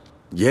smashed?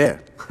 Yeah.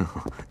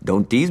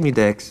 Don't tease me,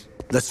 Dex.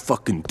 Let's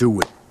fucking do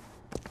it.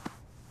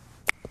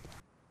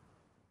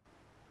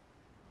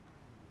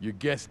 Your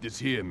guest is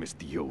here,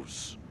 Mr.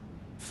 Hughes.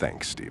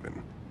 Thanks,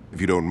 Stephen. If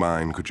you don't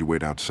mind, could you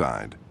wait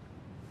outside?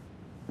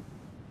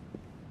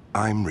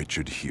 I'm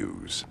Richard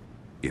Hughes.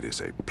 It is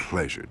a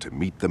pleasure to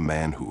meet the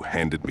man who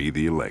handed me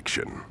the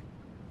election.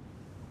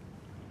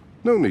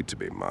 No need to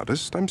be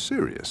modest, I'm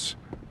serious.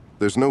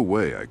 There's no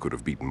way I could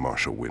have beaten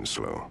Marshal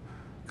Winslow.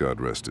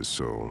 God rest his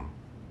soul.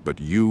 But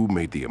you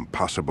made the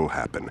impossible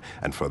happen,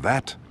 and for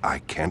that, I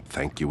can't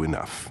thank you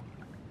enough.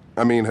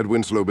 I mean, had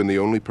Winslow been the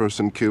only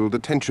person killed,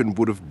 attention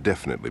would have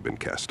definitely been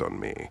cast on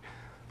me.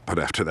 But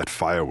after that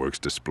fireworks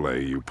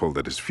display you pulled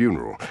at his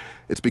funeral,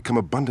 it's become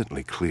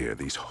abundantly clear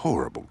these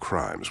horrible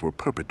crimes were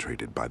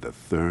perpetrated by the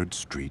 3rd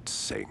Street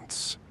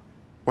Saints.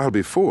 While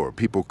before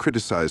people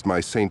criticized my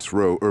Saints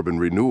Row urban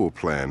renewal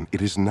plan,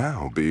 it is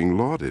now being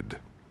lauded.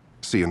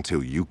 See,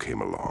 until you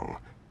came along,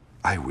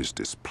 I was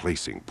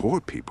displacing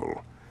poor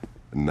people.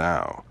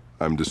 Now,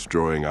 I'm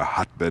destroying a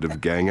hotbed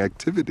of gang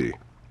activity.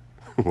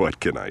 What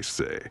can I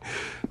say?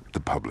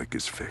 The public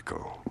is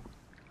fickle.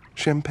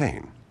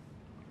 Champagne.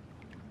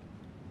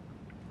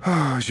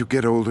 As you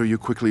get older, you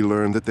quickly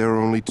learn that there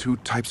are only 2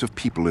 types of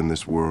people in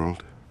this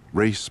world.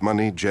 Race,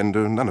 money,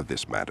 gender, none of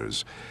this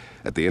matters.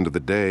 At the end of the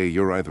day,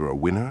 you're either a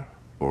winner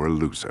or a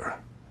loser.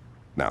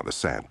 Now, the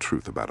sad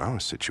truth about our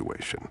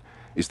situation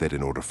is that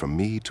in order for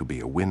me to be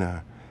a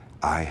winner,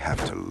 I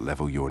have to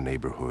level your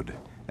neighborhood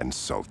and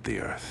salt the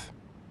earth.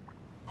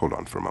 Hold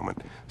on for a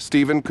moment.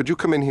 Stephen, could you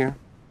come in here?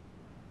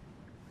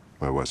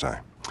 Where was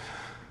I?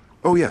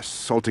 Oh yes,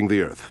 salting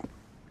the earth.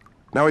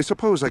 Now, I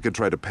suppose I could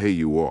try to pay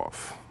you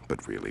off,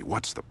 but really,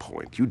 what's the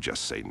point? You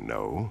just say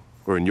no.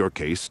 Or in your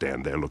case,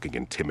 stand there looking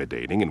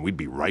intimidating, and we'd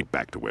be right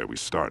back to where we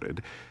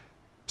started.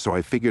 So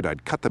I figured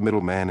I'd cut the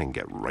middleman and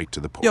get right to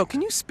the point. Yo,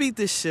 can you speed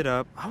this shit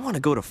up? I want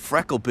to go to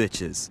Freckle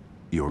Bitches.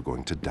 You're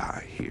going to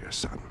die here,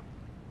 son.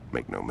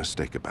 Make no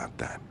mistake about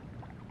that.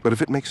 But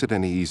if it makes it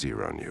any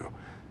easier on you,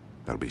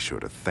 I'll be sure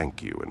to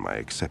thank you in my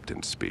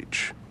acceptance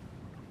speech.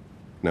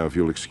 Now, if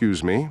you'll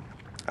excuse me,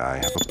 I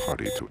have a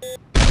party to...